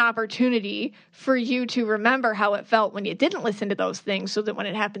is an opportunity for you to remember how it felt when you didn't listen to those things so that when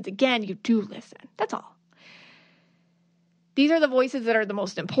it happens again, you do listen. That's all. These are the voices that are the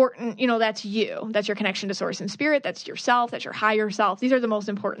most important. You know, that's you. That's your connection to source and spirit. That's yourself. That's your higher self. These are the most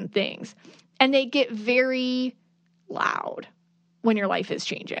important things. And they get very loud when your life is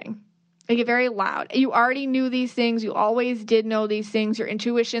changing. They get very loud. You already knew these things. You always did know these things. Your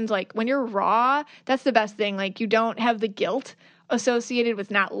intuition's like, when you're raw, that's the best thing. Like, you don't have the guilt associated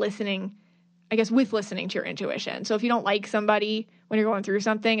with not listening, I guess, with listening to your intuition. So if you don't like somebody when you're going through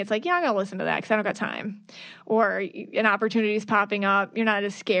something, it's like, yeah, I'm going to listen to that because I don't got time. Or an opportunity is popping up. You're not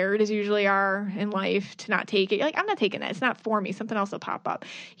as scared as you usually are in life to not take it. You're like, I'm not taking that. It's not for me. Something else will pop up.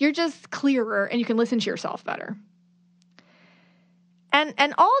 You're just clearer and you can listen to yourself better.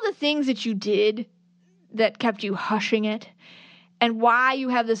 And all the things that you did that kept you hushing it, and why you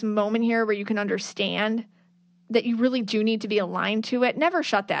have this moment here where you can understand that you really do need to be aligned to it, never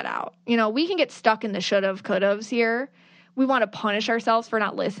shut that out. You know, we can get stuck in the should-have, could-haves here. We want to punish ourselves for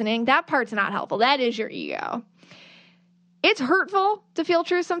not listening. That part's not helpful. That is your ego. It's hurtful to feel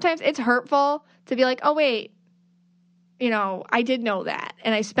truth sometimes. It's hurtful to be like, oh, wait, you know, I did know that,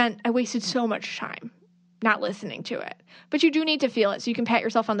 and I wasted so much time not listening to it. But you do need to feel it so you can pat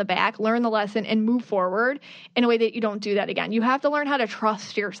yourself on the back, learn the lesson, and move forward in a way that you don't do that again. You have to learn how to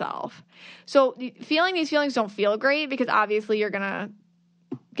trust yourself. So feeling these feelings don't feel great because obviously you're going to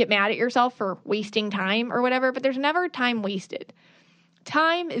get mad at yourself for wasting time or whatever, but there's never time wasted.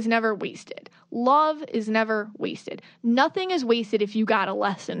 Time is never wasted. Love is never wasted. Nothing is wasted if you got a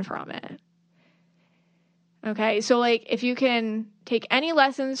lesson from it. Okay, so like if you can take any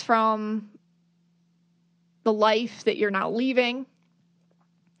lessons from the life that you're now leaving,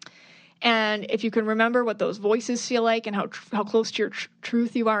 and if you can remember what those voices feel like and how close to your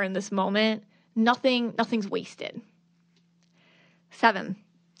truth you are in this moment, nothing's wasted. 7,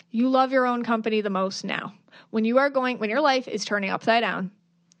 you love your own company the most now. When your life is turning upside down,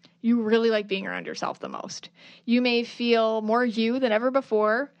 you really like being around yourself the most. You may feel more you than ever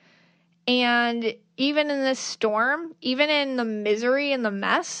before, and even in this storm, even in the misery and the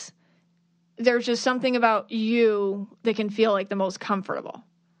mess, there's just something about you that can feel like the most comfortable.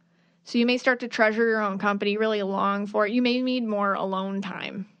 So you may start to treasure your own company, really long for it. You may need more alone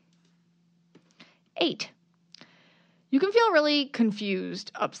time. 8. You can feel really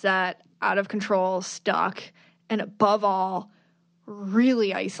confused, upset, out of control, stuck, and above all,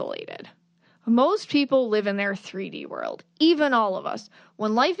 really isolated. Most people live in their 3D world, even all of us.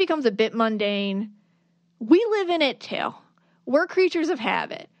 When life becomes a bit mundane, we live in it too. We're creatures of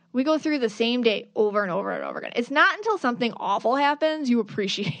habit. We go through the same day over and over and over again. It's not until something awful happens you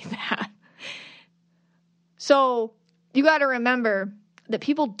appreciate that. So you got to remember that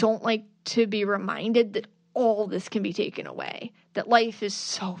people don't like to be reminded that all this can be taken away, that life is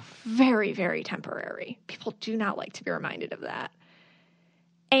so very, very temporary. People do not like to be reminded of that.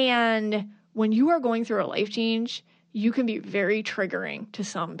 And when you are going through a life change, you can be very triggering to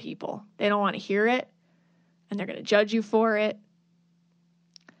some people. They don't want to hear it, and they're going to judge you for it.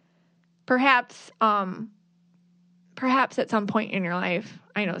 Perhaps at some point in your life,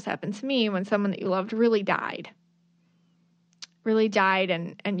 I know this happened to me, when someone that you loved really died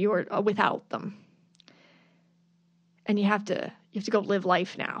and you were without them. And you have to go live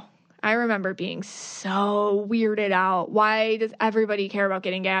life now. I remember being so weirded out. Why does everybody care about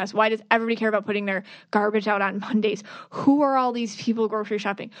getting gas? Why does everybody care about putting their garbage out on Mondays? Who are all these people grocery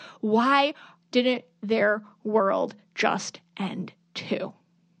shopping? Why didn't their world just end too?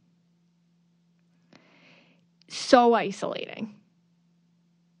 So isolating.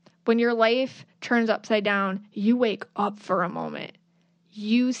 When your life turns upside down, you wake up for a moment.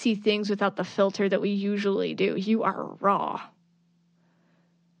 You see things without the filter that we usually do. You are raw.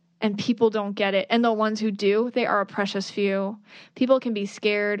 And people don't get it. And the ones who do, they are a precious few. People can be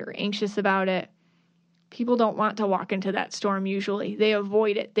scared or anxious about it. People don't want to walk into that storm usually. They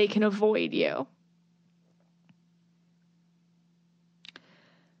avoid it. They can avoid you.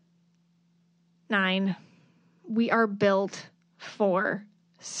 9, we are built for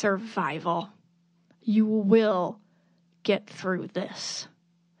survival. You will get through this.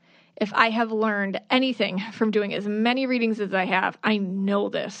 If I have learned anything from doing as many readings as I have, I know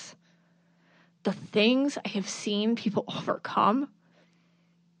this. The things I have seen people overcome,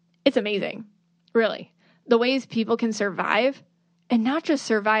 it's amazing, really. The ways people can survive, and not just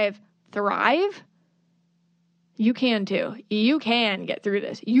survive, thrive, you can too. You can get through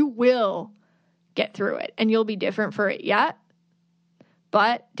this. You will get through it, and you'll be different for it yet,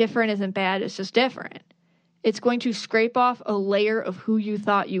 but different isn't bad, it's just different. It's going to scrape off a layer of who you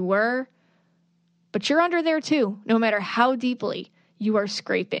thought you were, but you're under there too, no matter how deeply you are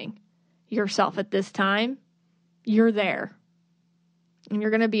scraping yourself at this time, you're there, and you're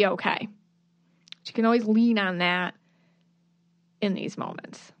going to be okay. But you can always lean on that in these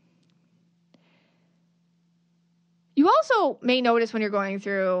moments. You also may notice when you're going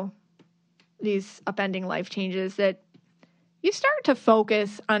through these upending life changes that you start to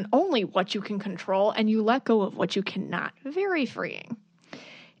focus on only what you can control and you let go of what you cannot. Very freeing.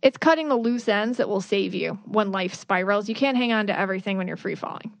 It's cutting the loose ends that will save you when life spirals. You can't hang on to everything when you're free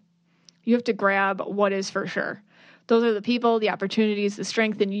falling. You have to grab what is for sure. Those are the people, the opportunities, the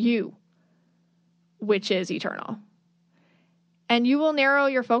strength in you, which is eternal. And you will narrow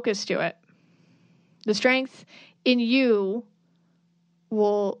your focus to it. The strength in you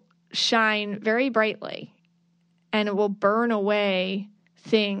will shine very brightly, and it will burn away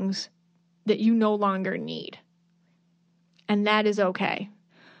things that you no longer need. And that is okay.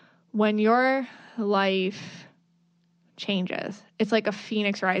 When your life changes, it's like a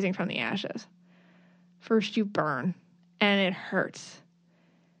phoenix rising from the ashes. First you burn, and it hurts.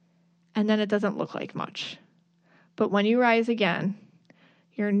 And then it doesn't look like much. But when you rise again,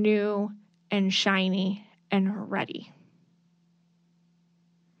 you're new and shiny and ready.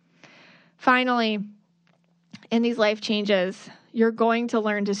 Finally, in these life changes, you're going to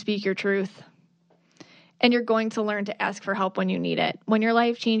learn to speak your truth. And you're going to learn to ask for help when you need it. When your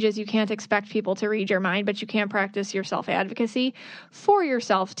life changes, you can't expect people to read your mind, but you can practice your self-advocacy for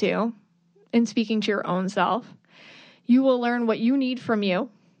yourself too, in speaking to your own self. You will learn what you need from you,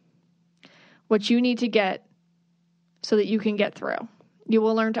 what you need to get so that you can get through. You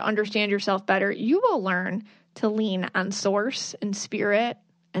will learn to understand yourself better. You will learn to lean on source and spirit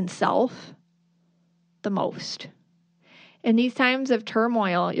and self the most. In these times of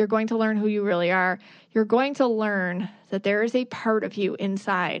turmoil, you're going to learn who you really are. You're going to learn that there is a part of you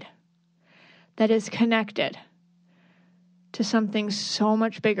inside that is connected to something so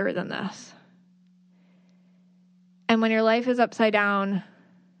much bigger than this. And when your life is upside down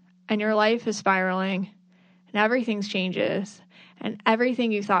and your life is spiraling and everything changes and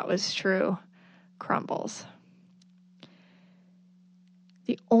everything you thought was true crumbles,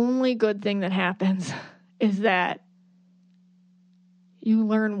 the only good thing that happens is that you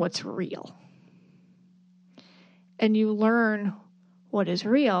learn what's real. And you learn what is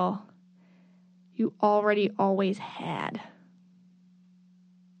real you already always had.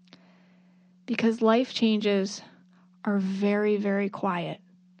 Because life changes are very, very quiet.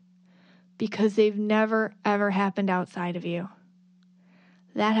 Because they've never, ever happened outside of you.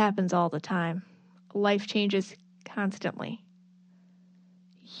 That happens all the time. Life changes constantly.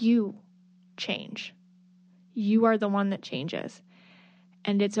 You change. You are the one that changes.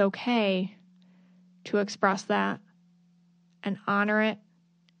 And it's okay to express that and honor it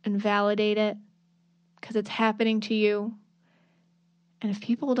and validate it because it's happening to you. And if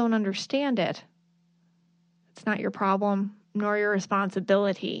people don't understand it, it's not your problem nor your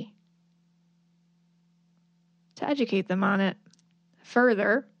responsibility to educate them on it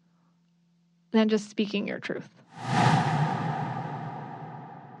further than just speaking your truth.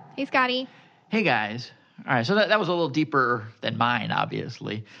 Hey, Scotty. Hey, guys. All right, so that was a little deeper than mine,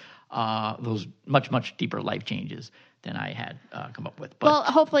 obviously. Those much deeper life changes than I had come up with. But, well,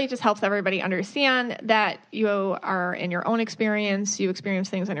 hopefully it just helps everybody understand that you are in your own experience, you experience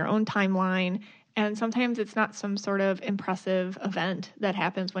things on your own timeline, and sometimes it's not some sort of impressive event that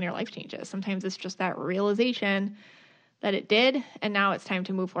happens when your life changes. Sometimes it's just that realization that it did, and now it's time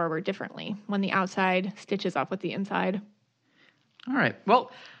to move forward differently when the outside stitches up with the inside. All right.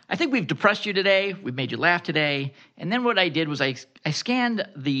 Well, I think we've depressed you today. We've made you laugh today. And then what I did was I scanned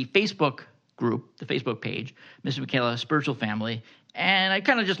the Facebook group, the Facebook page, Mrs. Michaela Spiritual Family, and I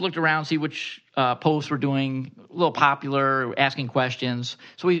kind of just looked around, see which posts were doing a little popular, asking questions.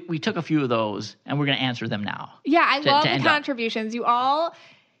 So we took a few of those, and we're going to answer them now. Yeah, I love the contributions. You all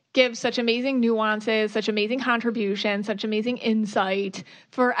give such amazing nuances, such amazing contributions, such amazing insight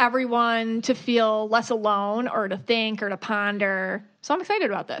for everyone to feel less alone or to think or to ponder. So I'm excited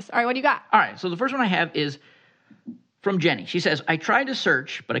about this. All right, what do you got? All right, so the first one I have is from Jenny. She says, I tried to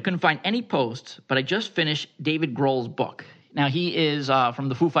search, but I couldn't find any posts, but I just finished David Grohl's book. Now, he is from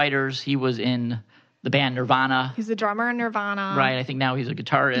the Foo Fighters. He was in the band Nirvana. He's the drummer in Nirvana. Right, I think now he's a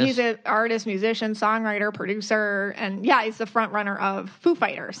guitarist. He's an artist, musician, songwriter, producer, and yeah, he's the front runner of Foo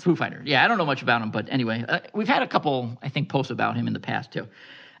Fighters. Foo Fighters. Yeah, I don't know much about him, but anyway, we've had a couple, I think, posts about him in the past, too.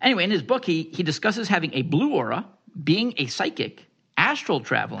 Anyway, in his book, he discusses having a blue aura, being a psychic, astral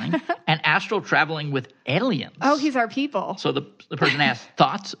traveling, and astral traveling with aliens. Oh, he's our people. So the person asked,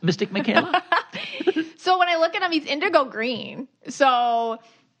 thoughts, Mystic Michaela? So when I look at him, he's indigo green. So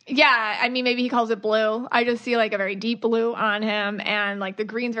yeah, I mean, maybe he calls it blue. I just see like a very deep blue on him, and like the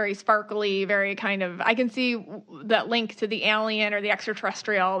green's very sparkly, very kind of, I can see that link to the alien or the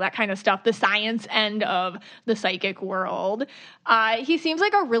extraterrestrial, that kind of stuff, the science end of the psychic world. He seems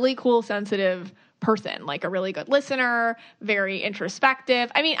like a really cool, sensitive person, like a really good listener, very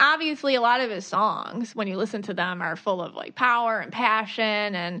introspective. I mean, obviously a lot of his songs, when you listen to them, are full of like power and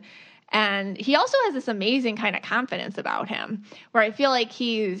passion, and he also has this amazing kind of confidence about him, where I feel like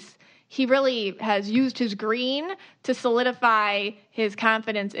he really has used his green to solidify his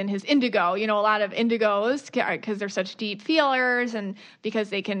confidence in his indigo. You know, a lot of indigos, because they're such deep feelers and because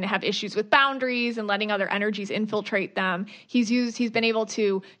they can have issues with boundaries and letting other energies infiltrate them, he's been able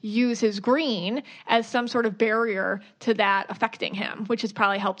to use his green as some sort of barrier to that affecting him, which has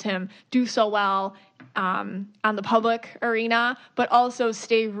probably helped him do so well on the public arena, but also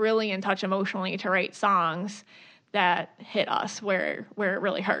stay really in touch emotionally to write songs that hit us where it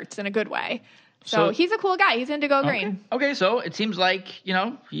really hurts in a good way. So he's a cool guy. He's indigo green. Okay, so it seems like, you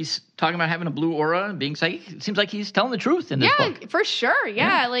know, he's talking about having a blue aura and being psychic. It seems like he's telling the truth in this book. Yeah, for sure.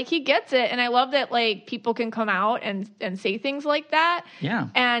 Yeah, like he gets it. And I love that like people can come out and say things like that. Yeah.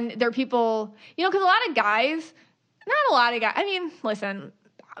 And there are people, you know, because not a lot of guys, I mean, listen,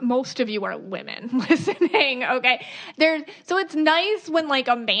 most of you are women listening, okay? So it's nice when like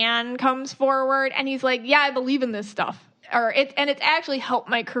a man comes forward and he's like, yeah, I believe in this stuff. And it's actually helped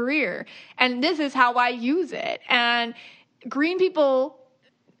my career. And this is how I use it. And green people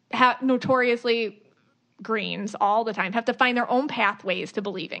have notoriously, greens all the time, have to find their own pathways to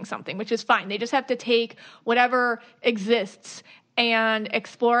believing something, which is fine. They just have to take whatever exists and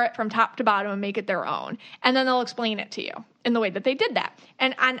explore it from top to bottom and make it their own. And then they'll explain it to you in the way that they did that.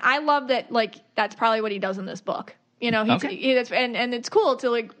 And I love that, like, that's probably what he does in this book. You know, and it's cool to,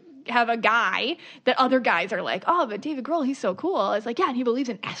 like, have a guy that other guys are like, oh, but David Grohl, he's so cool. It's like, yeah, and he believes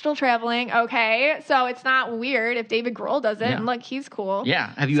in astral traveling. Okay, so it's not weird if David Grohl does it. Yeah. And look, he's cool.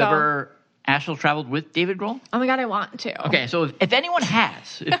 Yeah. Have you ever astral traveled with David Grohl? Oh my God, I want to. Okay, so if anyone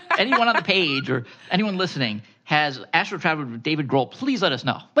has, if anyone on the page or anyone listening has astral traveled with David Grohl, please let us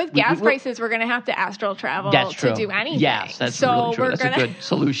know. With gas prices, we're going to have to astral travel to do anything. Yes, that's really true. That's a good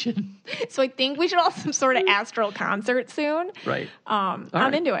solution. So I think we should all have some sort of astral concert soon. Right.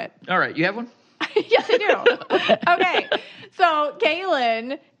 I'm into it. All right, you have one? Yes, I do. Okay. So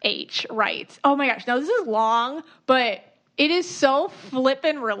Kaylin H writes, oh my gosh, now this is long, but it is so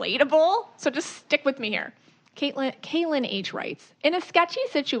flippin' relatable. So just stick with me here. Kaylin H writes, in a sketchy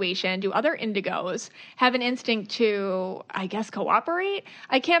situation, do other indigos have an instinct to, I guess, cooperate?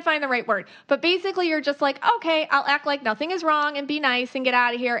 I can't find the right word. But basically, you're just like, okay, I'll act like nothing is wrong and be nice and get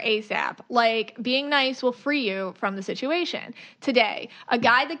out of here ASAP. Like, being nice will free you from the situation. Today, a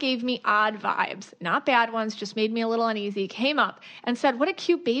guy that gave me odd vibes, not bad ones, just made me a little uneasy, came up and said, what a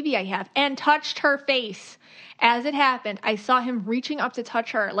cute baby I have, and touched her face. As it happened, I saw him reaching up to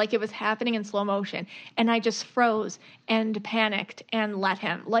touch her like it was happening in slow motion, and I just froze and panicked and let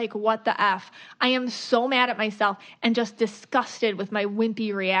him. Like, what the F? I am so mad at myself and just disgusted with my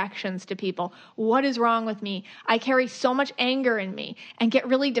wimpy reactions to people. What is wrong with me? I carry so much anger in me and get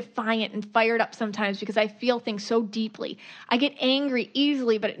really defiant and fired up sometimes because I feel things so deeply. I get angry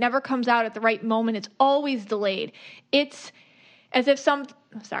easily, but it never comes out at the right moment. It's always delayed. It's as if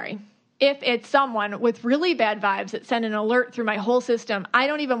if it's someone with really bad vibes that send an alert through my whole system, I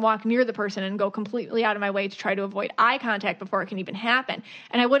don't even walk near the person and go completely out of my way to try to avoid eye contact before it can even happen.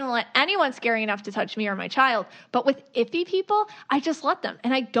 And I wouldn't let anyone scary enough to touch me or my child. But with iffy people, I just let them,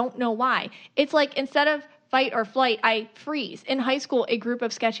 and I don't know why. It's like instead of fight or flight, I freeze. In high school, a group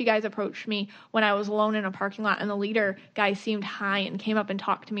of sketchy guys approached me when I was alone in a parking lot, and the leader guy seemed high and came up and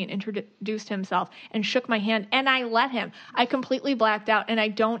talked to me and introduced himself and shook my hand, and I let him. I completely blacked out, and I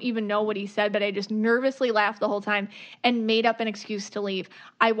don't even know what he said, but I just nervously laughed the whole time and made up an excuse to leave.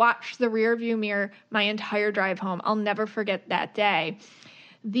 I watched the rearview mirror my entire drive home. I'll never forget that day.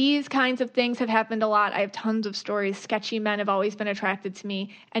 These kinds of things have happened a lot. I have tons of stories. Sketchy men have always been attracted to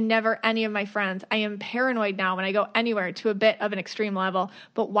me, and never any of my friends. I am paranoid now when I go anywhere to a bit of an extreme level.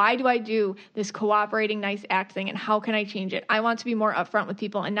 But why do I do this cooperating, nice act thing, and how can I change it? I want to be more upfront with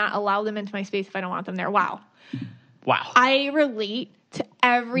people and not allow them into my space if I don't want them there. Wow. I relate to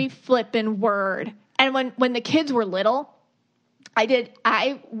every flippin' word. And when the kids were little,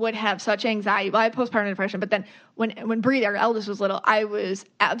 I would have such anxiety. Well, I had postpartum depression, but then when Bree, our eldest, was little, I was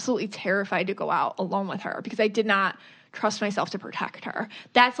absolutely terrified to go out alone with her because I did not trust myself to protect her.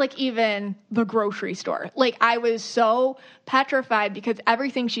 That's like even the grocery store. Like, I was so petrified because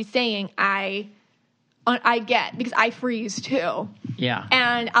everything she's saying, I get because I freeze too. Yeah.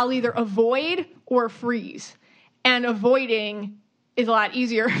 And I'll either avoid or freeze. And avoiding is a lot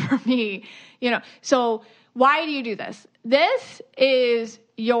easier for me, So why do you do this? This is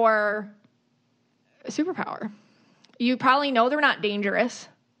your superpower. You probably know they're not dangerous.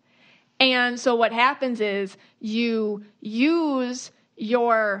 And so what happens is you use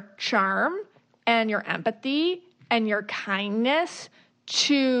your charm and your empathy and your kindness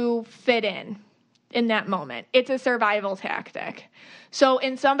to fit in that moment. It's a survival tactic. So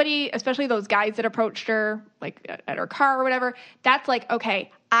in somebody, especially those guys that approached her, like at her car or whatever, that's like,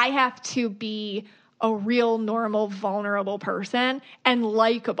 okay, I have to be a real, normal, vulnerable person and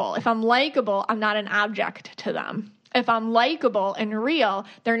likable. If I'm likable, I'm not an object to them. If I'm likable and real,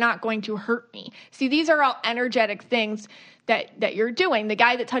 they're not going to hurt me. See, these are all energetic things that you're doing. The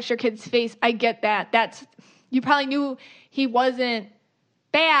guy that touched your kid's face, I get that. You probably knew he wasn't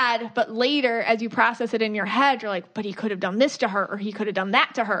bad, but later, as you process it in your head, you're like, but he could have done this to her, or he could have done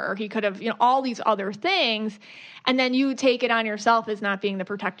that to her, or he could have, all these other things. And then you take it on yourself as not being the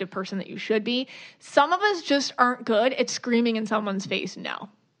protective person that you should be. Some of us just aren't good at screaming in someone's face, no.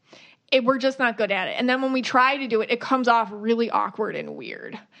 We're just not good at it. And then when we try to do it, it comes off really awkward and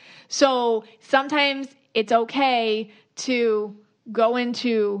weird. So sometimes it's okay to go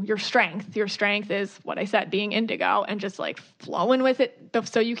into your strength. Your strength is what I said, being indigo and just like flowing with it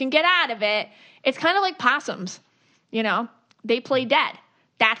so you can get out of it. It's kind of like possums, they play dead.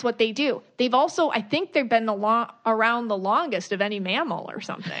 That's what they do. They've also, I think they've been around the longest of any mammal or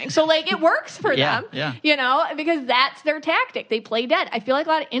something. So like it works for them, because that's their tactic. They play dead. I feel like a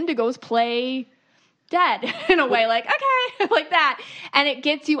lot of indigos play dead in a way, like, okay, like that. And it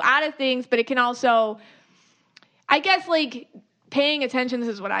gets you out of things, but it can also, I guess, like, paying attention, this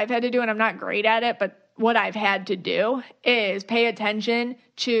is what I've had to do, and I'm not great at it, but what I've had to do is pay attention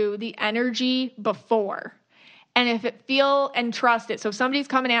to the energy before. And if it and trust it. So if somebody's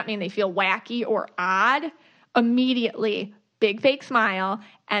coming at me and they feel wacky or odd, immediately, big fake smile,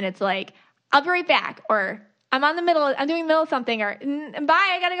 and it's like, I'll be right back, or I'm doing the middle of something, or bye,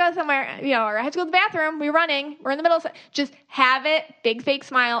 I gotta go somewhere, or I have to go to the bathroom, we're running, we're in the middle of something. Just have it, big fake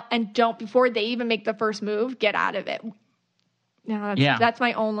smile, and don't, before they even make the first move, get out of it. That's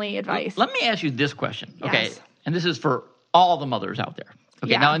my only advice. Let me ask you this question, okay? Yes. And this is for all the mothers out there.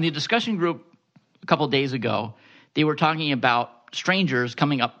 Okay, Yeah. Now in the discussion group a couple of days ago, they were talking about strangers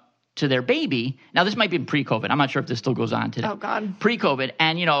coming up to their baby. Now, this might be pre-COVID. I'm not sure if this still goes on today. Oh, God. Pre-COVID.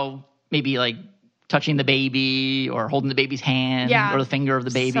 And, maybe like touching the baby or holding the baby's hand or the finger of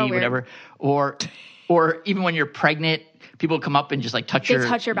the baby, so whatever. Or even when you're pregnant, people come up and just like touch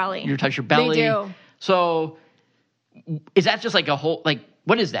your belly. You touch your belly. They do. So is that just like a whole, like,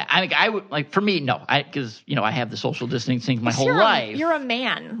 what is that? I would, like, for me, no. Because, I have the social distancing my whole life. You're a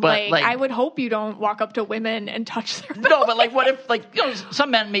man. But like, I would hope you don't walk up to women and touch their belly. No, but like, what if, like,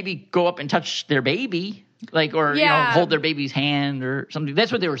 some men maybe go up and touch their baby, like, or, hold their baby's hand or something.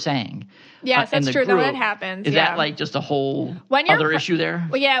 That's what they were saying. Yes, that's true. Though that happens. Is that like just a whole other issue there?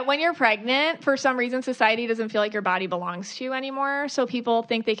 Well, yeah, when you're pregnant, for some reason, society doesn't feel like your body belongs to you anymore. So people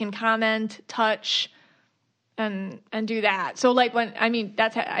think they can comment, touch, and do that. So like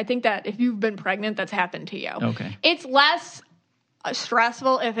I think that if you've been pregnant, that's happened to you. Okay. It's less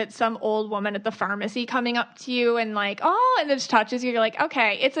stressful if it's some old woman at the pharmacy coming up to you and like, oh, and just touches you. You're like,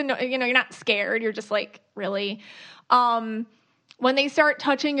 okay, you're not scared. You're just like, really. When they start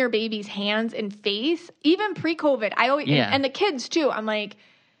touching your baby's hands and face, even pre-COVID, I always, and the kids too, I'm like,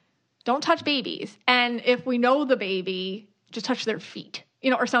 don't touch babies. And if we know the baby, just touch their feet.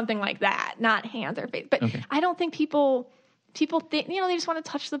 Or something like that, not hands or face. But I don't think people think, they just want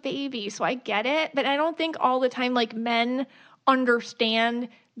to touch the baby. So I get it. But I don't think all the time, like, men understand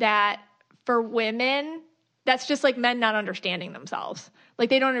that for women, that's just like men not understanding themselves.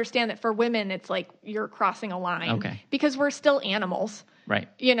 Like, they don't understand that for women, it's like you're crossing a line. Okay. Because we're still animals. Right.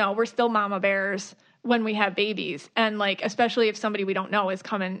 We're still mama bears when we have babies. And like, especially if somebody we don't know is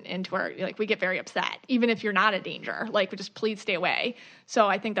coming into our, like, we get very upset, even if you're not a danger, like, just please stay away. So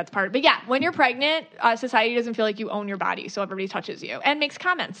I think that's part of it. But yeah, when you're pregnant, society doesn't feel like you own your body. So everybody touches you and makes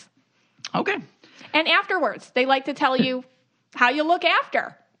comments. Okay. And afterwards, they like to tell you how you look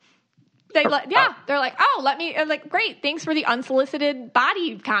after. They're like, oh, let me, like, great. Thanks for the unsolicited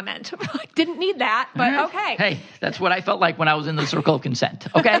body comment. Didn't need that, but okay. Hey, that's what I felt like when I was in the circle of consent.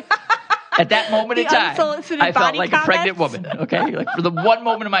 Okay. At that moment in time, I felt like a pregnant woman, okay? Like, for the one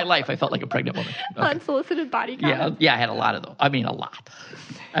moment in my life, I felt like a pregnant woman. Okay. Unsolicited body comments? Yeah, I had a lot of those. I mean, a lot.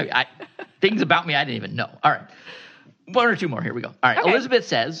 Things about me I didn't even know. All right. One or two more. Here we go. All right. Okay. Elizabeth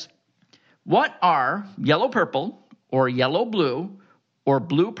says, what are yellow-purple or yellow-blue or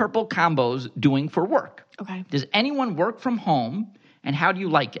blue-purple combos doing for work? Okay. Does anyone work from home, and how do you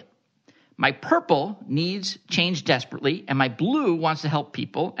like it? My purple needs change desperately, and my blue wants to help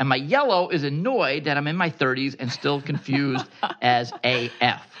people, and my yellow is annoyed that I'm in my 30s and still confused as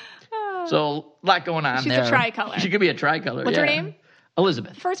AF. So, a lot going on there. She's a tricolor. She could be a tricolor. What's her name?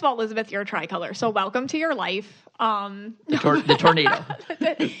 Elizabeth. First of all, Elizabeth, you're a tricolor, so welcome to your life. The tornado.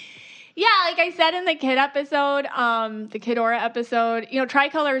 Yeah, like I said in the kid episode, the Kidora episode,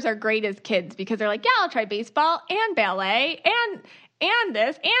 tricolors are great as kids because they're like, yeah, I'll try baseball and ballet and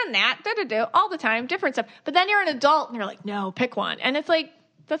this and that, all the time, different stuff. But then you're an adult and you're like, no, pick one. And it's like,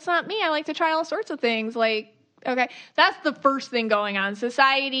 that's not me. I like to try all sorts of things. Like, okay, that's the first thing going on.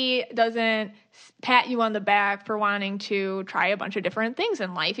 Society doesn't pat you on the back for wanting to try a bunch of different things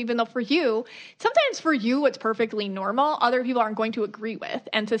in life, even though sometimes for you, it's perfectly normal. Other people aren't going to agree with,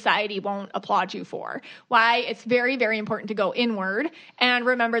 and society won't applaud you for. Why it's very, very important to go inward and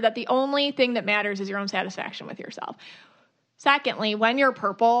remember that the only thing that matters is your own satisfaction with yourself. Secondly, when you're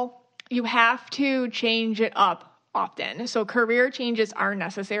purple, you have to change it up often. So career changes are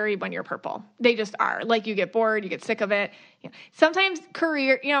necessary when you're purple. They just are. Like, you get bored, you get sick of it. Sometimes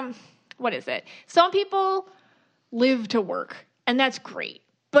career, what is it? Some people live to work, and that's great.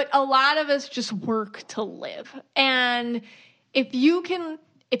 But a lot of us just work to live. And if you can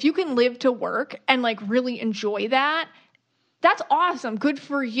live to work and like really enjoy that, that's awesome. Good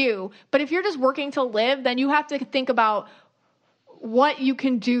for you. But if you're just working to live, then you have to think about what you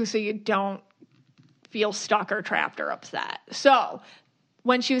can do so you don't feel stuck or trapped or upset. So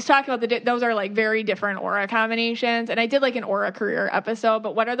when she was talking about those are like very different aura combinations. And I did like an aura career episode,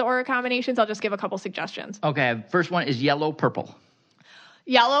 but what are the aura combinations? I'll just give a couple suggestions. Okay. First one is yellow-purple.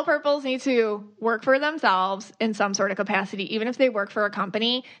 Yellow purples need to work for themselves in some sort of capacity. Even if they work for a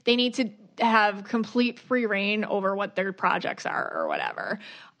company, they need to have complete free reign over what their projects are or whatever.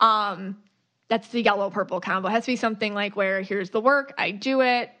 That's the yellow-purple combo. It has to be something like where here's the work, I do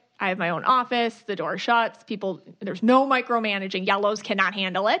it, I have my own office, the door shuts, there's no micromanaging. Yellows cannot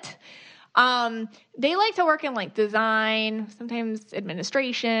handle it. They like to work in like design, sometimes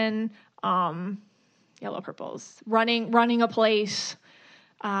administration, yellow-purples, running a place,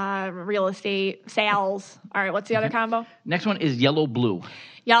 real estate, sales. All right, what's the other combo? Next one is yellow-blue.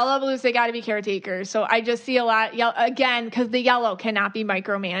 Yellow-blues, they got to be caretakers. So I just see a lot, again, because the yellow cannot be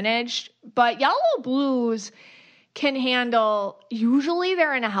micromanaged. But yellow-blues, can handle, usually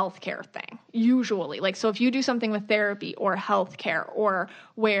they're in a healthcare thing, usually. Like, so if you do something with therapy or healthcare, or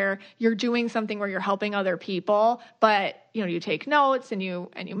where you're doing something where you're helping other people, but, you know, you take notes and you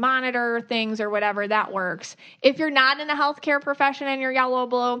monitor things or whatever, that works. If you're not in a healthcare profession and you're yellow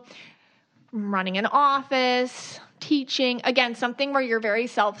blue, running an office, teaching, again, something where you're very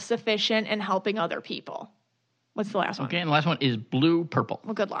self-sufficient and helping other people. What's the last one? Okay, and the last one is blue purple.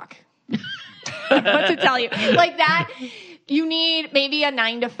 Well, good luck. What to tell you? Like that, you need maybe a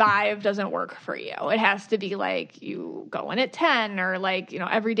 9 to 5 doesn't work for you. It has to be like you go in at 10, or like, you know,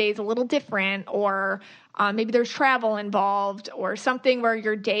 every day is a little different, or maybe there's travel involved, or something where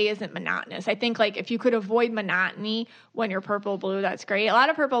your day isn't monotonous. I think like if you could avoid monotony when you're purple blue, that's great. A lot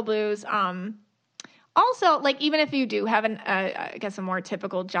of purple blues, also, like, even if you do have I guess a more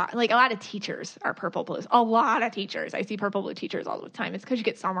typical job, like a lot of teachers are purple blues. A lot of teachers. I see purple blue teachers all the time. It's because you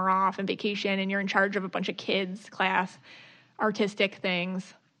get summer off and vacation and you're in charge of a bunch of kids, class, artistic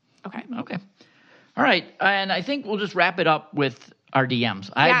things. Okay. All right. And I think we'll just wrap it up with our DMs.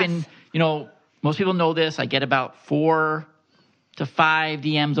 I've been, you know, most people know this. I get about 4 to 5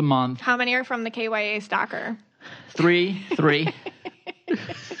 DMs a month. How many are from the KYA stalker? 3.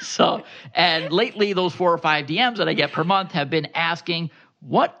 So, and lately those 4 or 5 DMs that I get per month have been asking,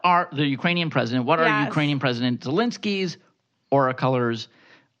 what are the Ukrainian president, Ukrainian President Zelensky's aura colors?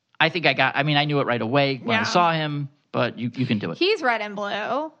 I think I knew it right away when I saw him, but you can do it. He's red and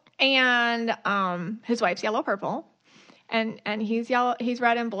blue, and his wife's yellow purple, and he's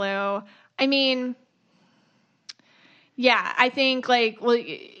red and blue. I mean, yeah, I think like, well,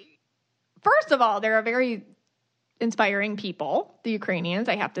 first of all, they're a very inspiring people, the Ukrainians,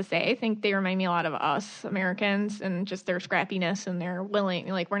 I have to say. I think they remind me a lot of us Americans, and just their scrappiness and their willing,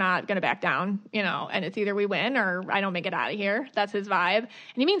 like, we're not going to back down, you know, and it's either we win or I don't make it out of here. That's his vibe. And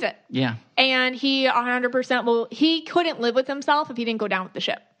he means it. Yeah. And he 100%, he couldn't live with himself if he didn't go down with the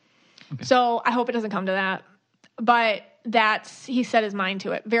ship. Okay. So I hope it doesn't come to that. But he set his mind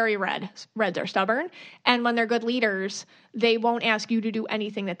to it. Very red. Reds are stubborn. And when they're good leaders, they won't ask you to do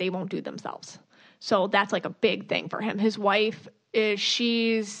anything that they won't do themselves. So that's like a big thing for him. His wife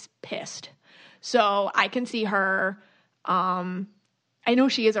she's pissed. So I can see her, I know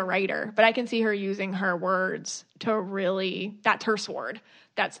she is a writer, but I can see her using her words to really, that's her sword.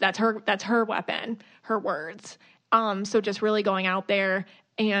 That's her weapon, her words. So just really going out there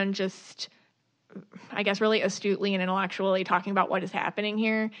and just, I guess, really astutely and intellectually talking about what is happening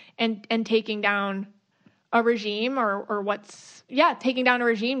here, and taking down a regime taking down a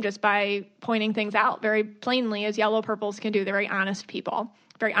regime just by pointing things out very plainly, as yellow purples can do. They're very honest people,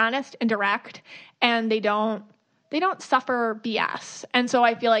 very honest and direct, and they don't suffer BS. And so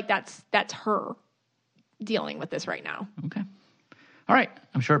I feel like that's her dealing with this right now. Okay. All right.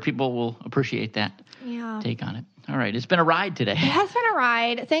 I'm sure people will appreciate that take on it. All right. It's been a ride today. It has been a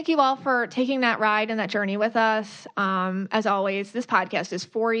ride. Thank you all for taking that ride and that journey with us. As always, this podcast is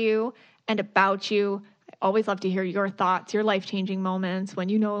for you and about you. Always love to hear your thoughts, your life-changing moments, when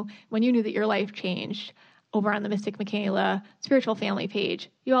you knew that your life changed, over on the Mystic Michaela Spiritual Family page.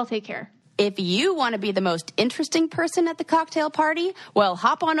 You all take care. If you want to be the most interesting person at the cocktail party, well,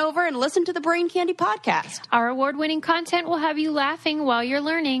 hop on over and listen to the Brain Candy podcast. Our award-winning content will have you laughing while you're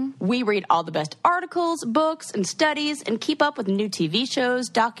learning. We read all the best articles, books, and studies, and keep up with new TV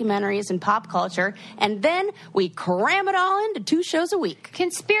shows, documentaries, and pop culture. And then we cram it all into 2 shows a week.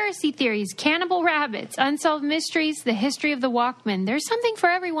 Conspiracy theories, cannibal rabbits, unsolved mysteries, the history of the Walkman. There's something for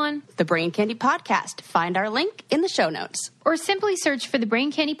everyone. The Brain Candy podcast. Find our link in the show notes. Or simply search for the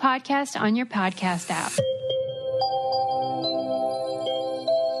Brain Candy podcast on your podcast app.